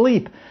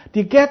asleep. Do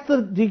you get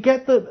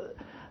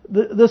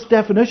this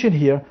definition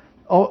here?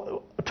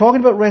 Talking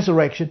about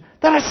resurrection.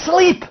 They're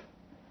asleep.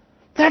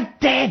 They're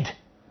dead.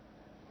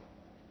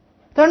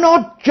 They're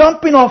not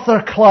jumping off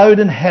their cloud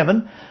in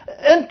heaven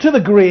into the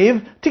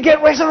grave to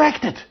get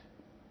resurrected.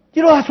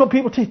 You know, that's what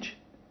people teach.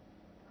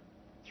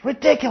 It's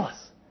ridiculous.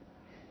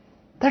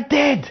 They're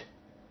dead.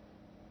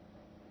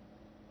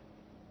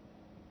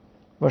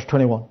 Verse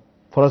 21.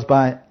 For as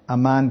by a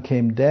man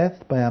came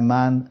death, by a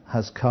man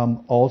has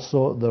come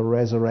also the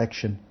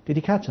resurrection. Did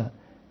you catch that?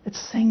 It's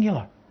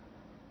singular.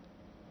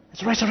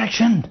 It's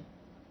resurrection.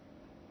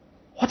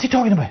 What's he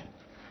talking about?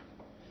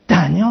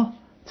 Daniel.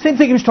 Same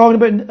thing he was talking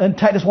about in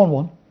Titus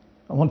 1:1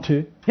 and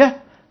 1:2. Yeah?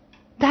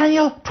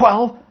 Daniel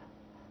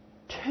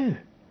 12:2.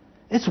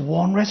 It's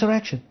one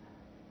resurrection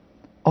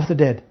of the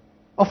dead.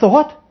 Of the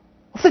what?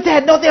 Of the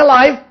dead, not the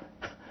alive.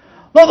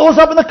 Not those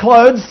up in the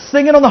clouds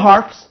singing on the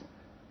harps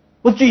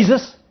with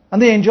Jesus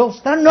and the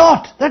angels. They're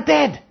not. They're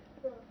dead.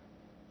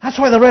 That's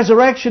why the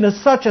resurrection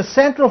is such a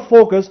central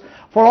focus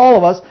for all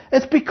of us.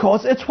 It's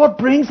because it's what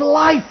brings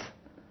life.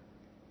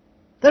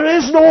 There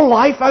is no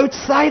life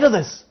outside of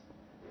this.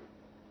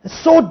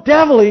 It's so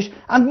devilish,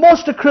 and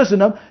most of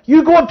Christendom,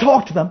 you go and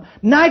talk to them,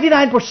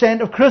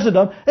 99% of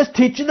Christendom is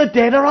teaching the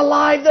dead are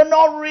alive. They're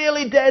not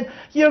really dead.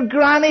 Your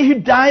granny who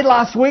died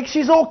last week,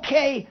 she's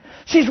okay.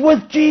 She's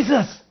with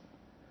Jesus.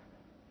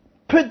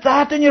 Put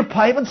that in your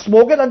pipe and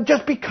smoke it and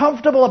just be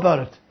comfortable about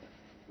it.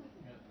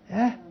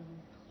 Yeah?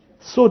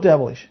 So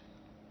devilish.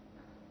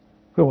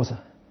 Where was it?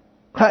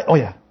 Oh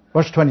yeah,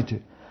 verse 22.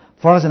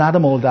 For as in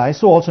Adam all die,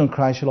 so also in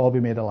Christ shall all be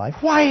made alive.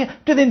 Why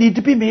do they need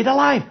to be made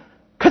alive?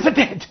 Because they're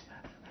dead.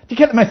 Do you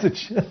get the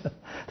message?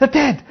 They're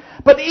dead.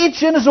 But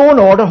each in his own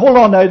order. Hold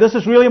on now, this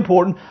is really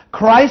important.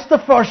 Christ the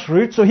first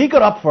fruit, so he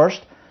got up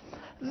first.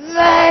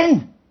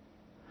 Then,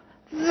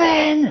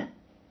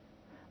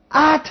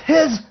 at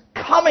his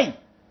coming.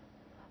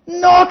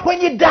 Not when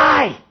you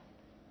die.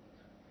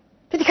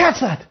 Did you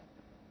catch that?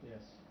 Yes.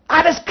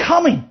 At his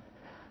coming.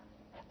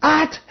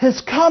 At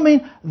his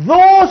coming,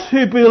 those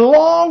who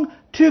belong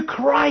to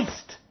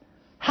Christ.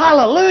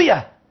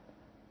 Hallelujah.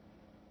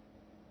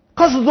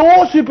 Because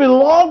those who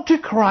belong to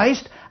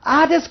Christ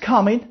at his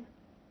coming,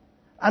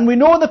 and we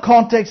know in the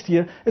context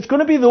here, it's going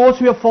to be those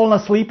who have fallen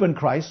asleep in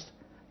Christ.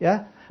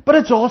 Yeah? But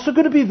it's also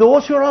going to be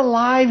those who are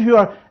alive who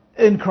are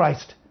in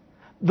Christ.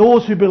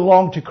 Those who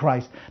belong to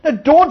Christ. Now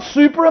don't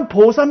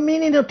superimpose a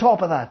meaning on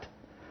top of that.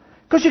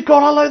 Because you've got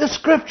to allow the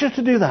Scripture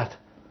to do that.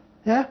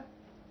 Yeah?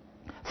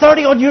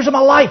 30 odd years of my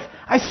life,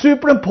 I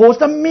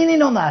superimposed a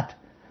meaning on that.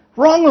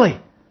 Wrongly.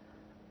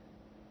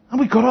 And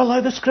we've got to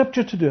allow the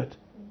Scripture to do it.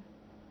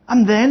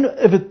 And then,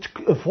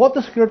 if what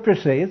the Scripture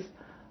says,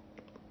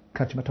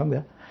 catch my tongue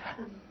there,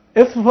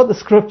 if what the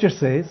Scripture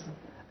says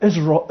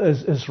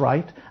is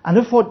right, and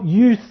if what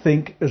you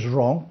think is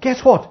wrong,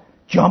 guess what?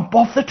 Jump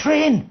off the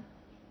train.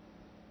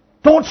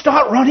 Don't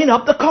start running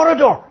up the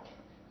corridor.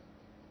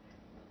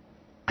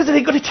 Because it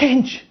ain't going to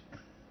change.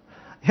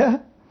 Yeah?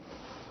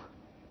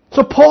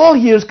 So Paul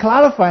here is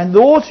clarifying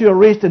those who are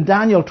raised in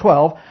Daniel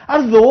 12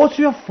 are those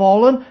who have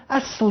fallen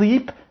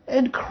asleep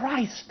in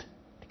Christ.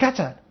 Catch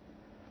that?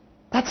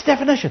 That's the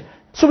definition.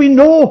 So we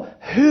know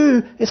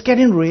who is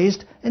getting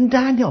raised in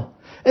Daniel.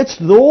 It's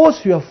those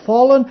who have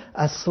fallen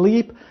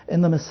asleep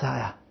in the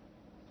Messiah.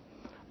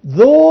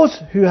 Those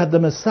who had the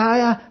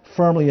Messiah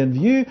firmly in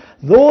view,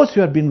 those who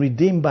had been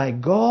redeemed by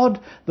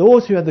God,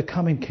 those who had the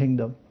coming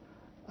kingdom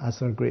as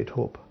their great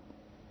hope.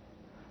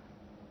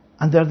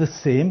 And they're the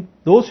same,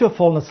 those who have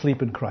fallen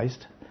asleep in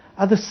Christ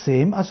are the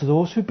same as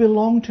those who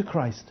belong to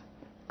Christ.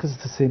 Because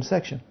it's the same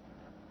section.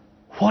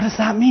 What does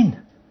that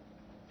mean?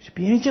 should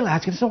be angel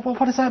asking, so well,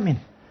 what does that mean?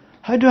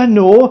 How do I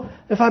know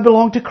if I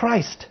belong to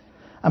Christ?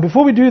 And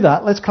before we do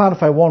that, let's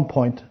clarify one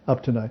point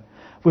up to now.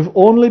 We've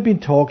only been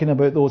talking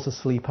about those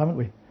asleep, haven't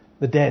we?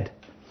 The dead.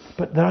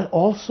 But there are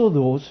also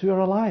those who are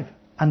alive.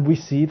 And we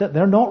see that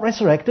they're not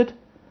resurrected.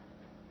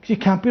 Because you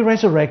can't be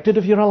resurrected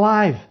if you're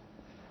alive.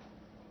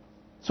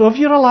 So if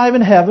you're alive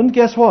in heaven,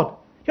 guess what?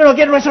 You're not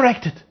getting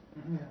resurrected.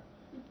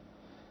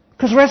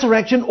 Because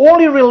resurrection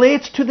only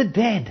relates to the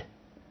dead.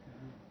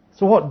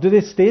 So what? Do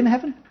they stay in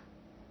heaven?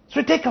 It's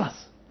ridiculous.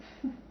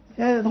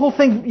 Yeah, the whole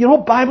thing, your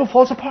whole Bible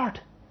falls apart.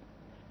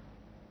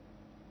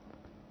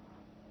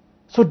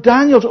 So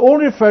Daniel's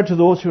only referred to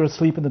those who are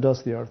asleep in the dust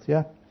of the earth,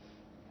 yeah?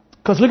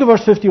 Because look at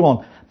verse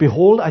 51.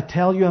 Behold, I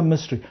tell you a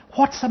mystery.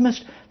 What's a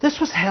mystery? This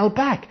was held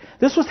back.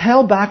 This was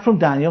held back from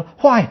Daniel.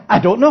 Why? I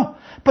don't know.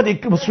 But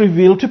it was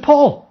revealed to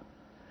Paul.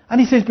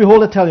 And he says,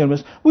 behold, I tell you a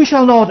mystery. We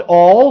shall not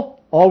all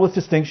with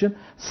distinction,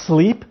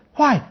 sleep.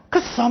 Why?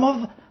 Because some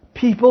of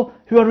people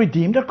who are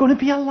redeemed are going to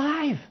be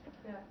alive.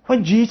 Yeah.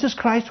 When Jesus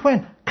Christ,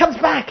 comes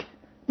back.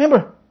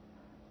 Remember,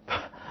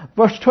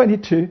 verse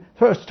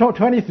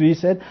 23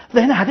 said,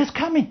 then at his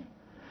coming.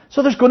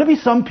 So there's going to be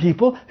some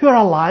people who are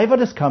alive at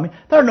his coming.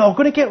 They're not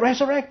going to get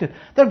resurrected.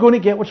 They're going to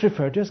get what's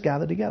referred to as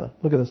gathered together.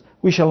 Look at this.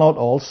 We shall not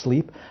all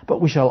sleep, but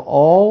we shall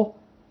all,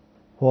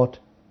 what?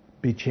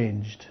 Be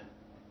changed.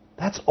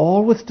 That's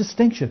all with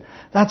distinction.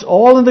 That's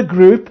all in the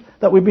group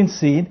that we've been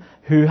seeing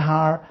who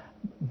are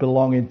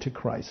belonging to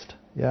Christ.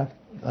 Yeah?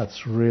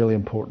 That's really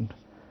important.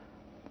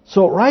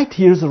 So right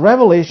here is the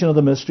revelation of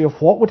the mystery of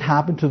what would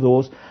happen to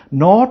those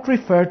not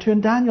referred to in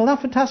Daniel.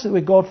 That's fantastic the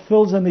way God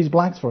fills in these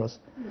blanks for us.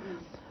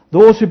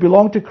 Those who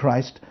belong to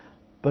Christ,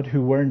 but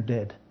who weren't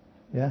dead.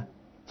 Yeah?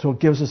 So it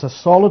gives us a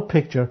solid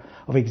picture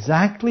of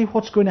exactly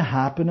what's going to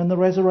happen in the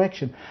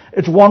resurrection.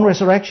 It's one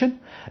resurrection.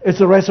 It's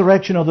the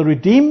resurrection of the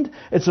redeemed.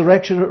 It's the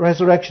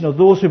resurrection of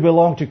those who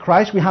belong to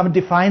Christ. We haven't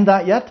defined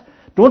that yet.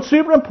 Don't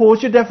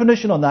superimpose your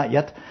definition on that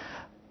yet.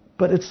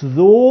 But it's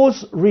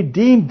those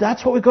redeemed.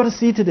 That's what we've got to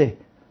see today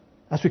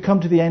as we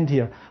come to the end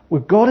here.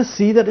 We've got to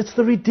see that it's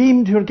the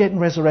redeemed who are getting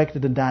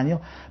resurrected in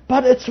Daniel,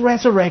 but it's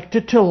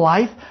resurrected to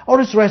life or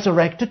it's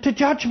resurrected to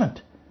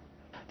judgment.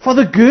 For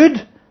the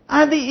good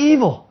and the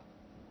evil.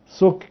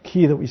 So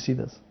key that we see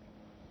this.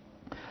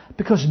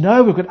 Because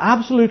now we've got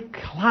absolute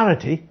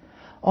clarity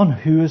on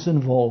who is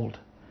involved.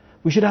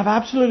 We should have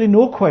absolutely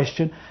no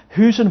question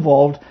who's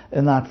involved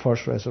in that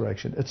first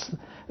resurrection.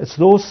 It's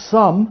those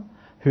some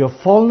who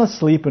have fallen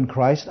asleep in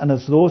Christ, and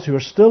it's those who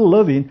are still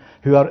living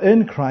who are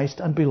in Christ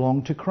and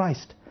belong to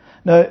Christ.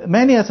 Now,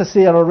 many, as I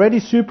say, are already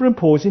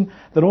superimposing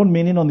their own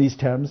meaning on these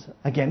terms.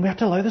 Again, we have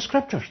to allow the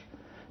Scriptures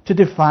to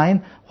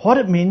define what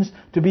it means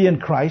to be in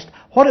Christ,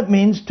 what it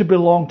means to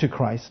belong to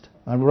Christ.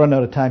 And we're running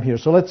out of time here,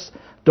 so let's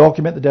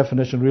document the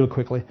definition real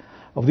quickly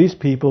of these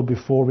people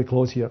before we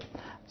close here.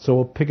 So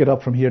we'll pick it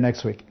up from here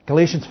next week.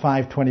 Galatians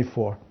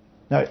 5:24.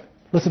 Now,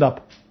 listen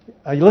up.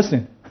 Are you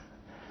listening?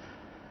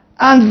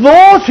 And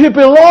those who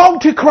belong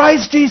to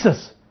Christ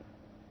Jesus.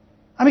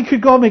 I mean,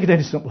 could God make it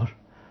any simpler?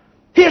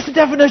 Here's the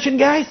definition,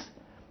 guys.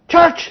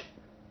 Church,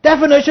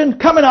 definition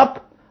coming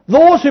up.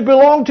 Those who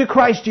belong to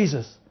Christ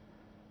Jesus.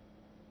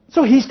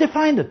 So he's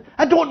defined it.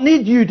 I don't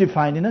need you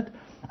defining it.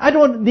 I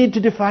don't need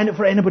to define it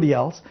for anybody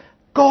else.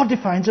 God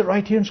defines it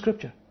right here in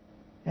Scripture.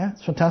 Yeah,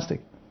 it's fantastic.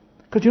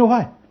 Because you know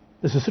why?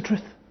 This is the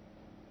truth.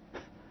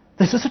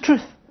 This is the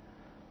truth.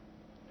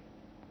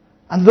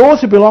 And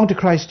those who belong to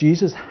Christ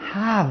Jesus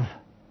have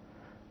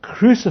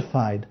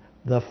crucified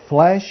the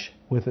flesh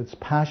with its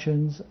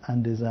passions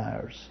and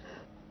desires.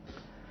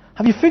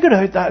 Have you figured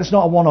out that it's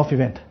not a one-off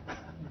event?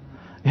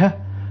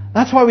 Yeah?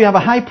 That's why we have a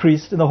high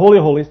priest in the Holy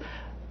of Holies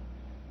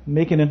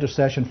making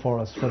intercession for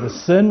us for the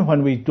sin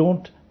when we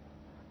don't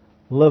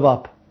live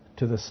up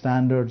to the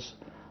standards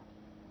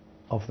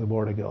of the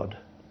Word of God.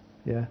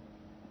 Yeah?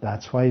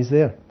 That's why he's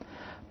there.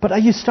 But are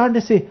you starting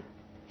to see,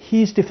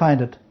 he's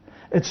defined it.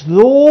 It's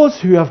those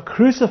who have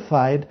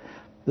crucified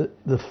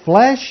the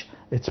flesh,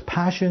 its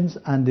passions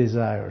and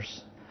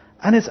desires.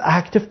 And it's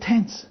active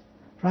tense,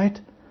 right?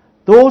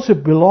 Those who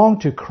belong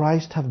to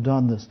Christ have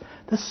done this.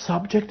 The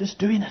subject is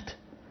doing it.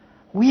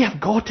 We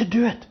have got to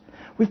do it.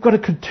 We've got to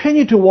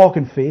continue to walk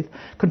in faith,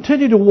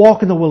 continue to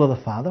walk in the will of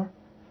the Father,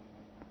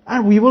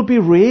 and we will be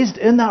raised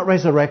in that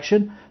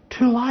resurrection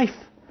to life.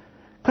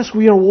 Because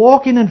we are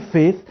walking in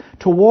faith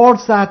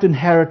towards that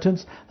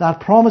inheritance, that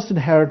promised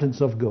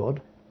inheritance of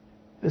God.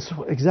 It's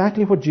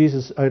exactly what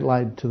Jesus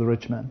outlined to the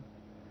rich man.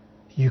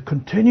 You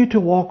continue to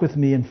walk with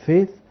me in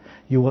faith,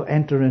 you will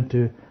enter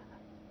into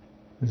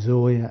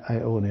Zoe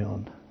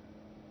Ionion,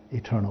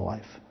 eternal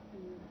life.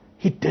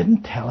 He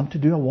didn't tell him to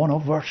do a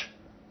one-off verse.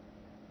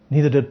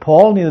 Neither did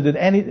Paul, neither did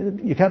any.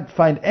 You can't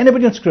find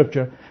anybody in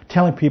Scripture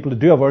telling people to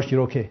do a verse,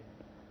 you're okay.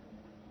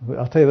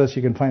 I'll tell you this,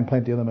 you can find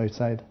plenty of them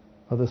outside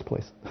of this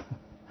place.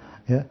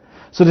 Yeah.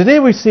 So today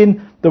we've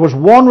seen there was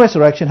one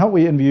resurrection, haven't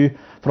we, in view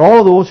for all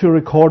of those who are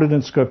recorded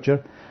in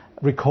Scripture,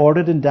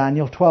 recorded in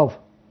Daniel 12.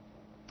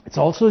 It's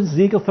also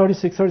Ezekiel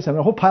 36, 37.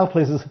 A whole pile of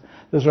places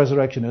this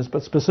resurrection is,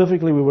 but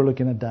specifically we were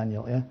looking at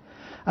Daniel. Yeah?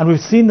 And we've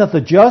seen that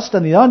the just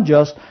and the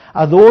unjust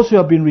are those who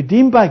have been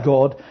redeemed by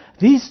God.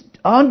 These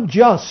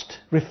unjust,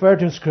 referred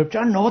to in Scripture,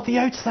 are not the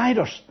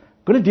outsiders.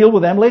 I'm going to deal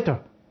with them later.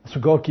 That's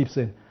what God keeps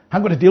saying.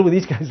 I'm going to deal with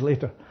these guys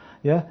later.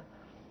 Yeah?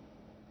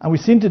 And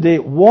we've seen today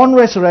one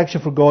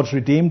resurrection for God's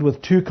redeemed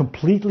with two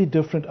completely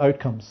different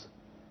outcomes.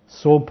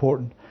 So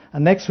important.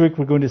 And next week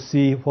we're going to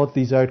see what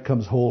these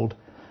outcomes hold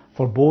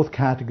for both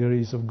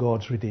categories of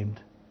God's redeemed.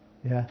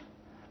 Yeah.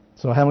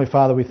 So Heavenly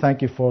Father, we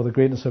thank you for the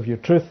greatness of your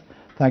truth.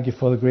 Thank you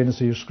for the greatness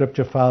of your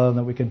Scripture, Father, and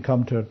that we can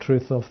come to a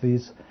truth of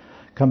these,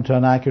 come to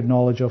an accurate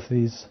knowledge of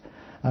these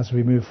as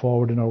we move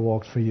forward in our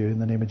walks for you. In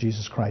the name of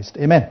Jesus Christ.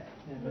 Amen.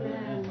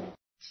 Amen.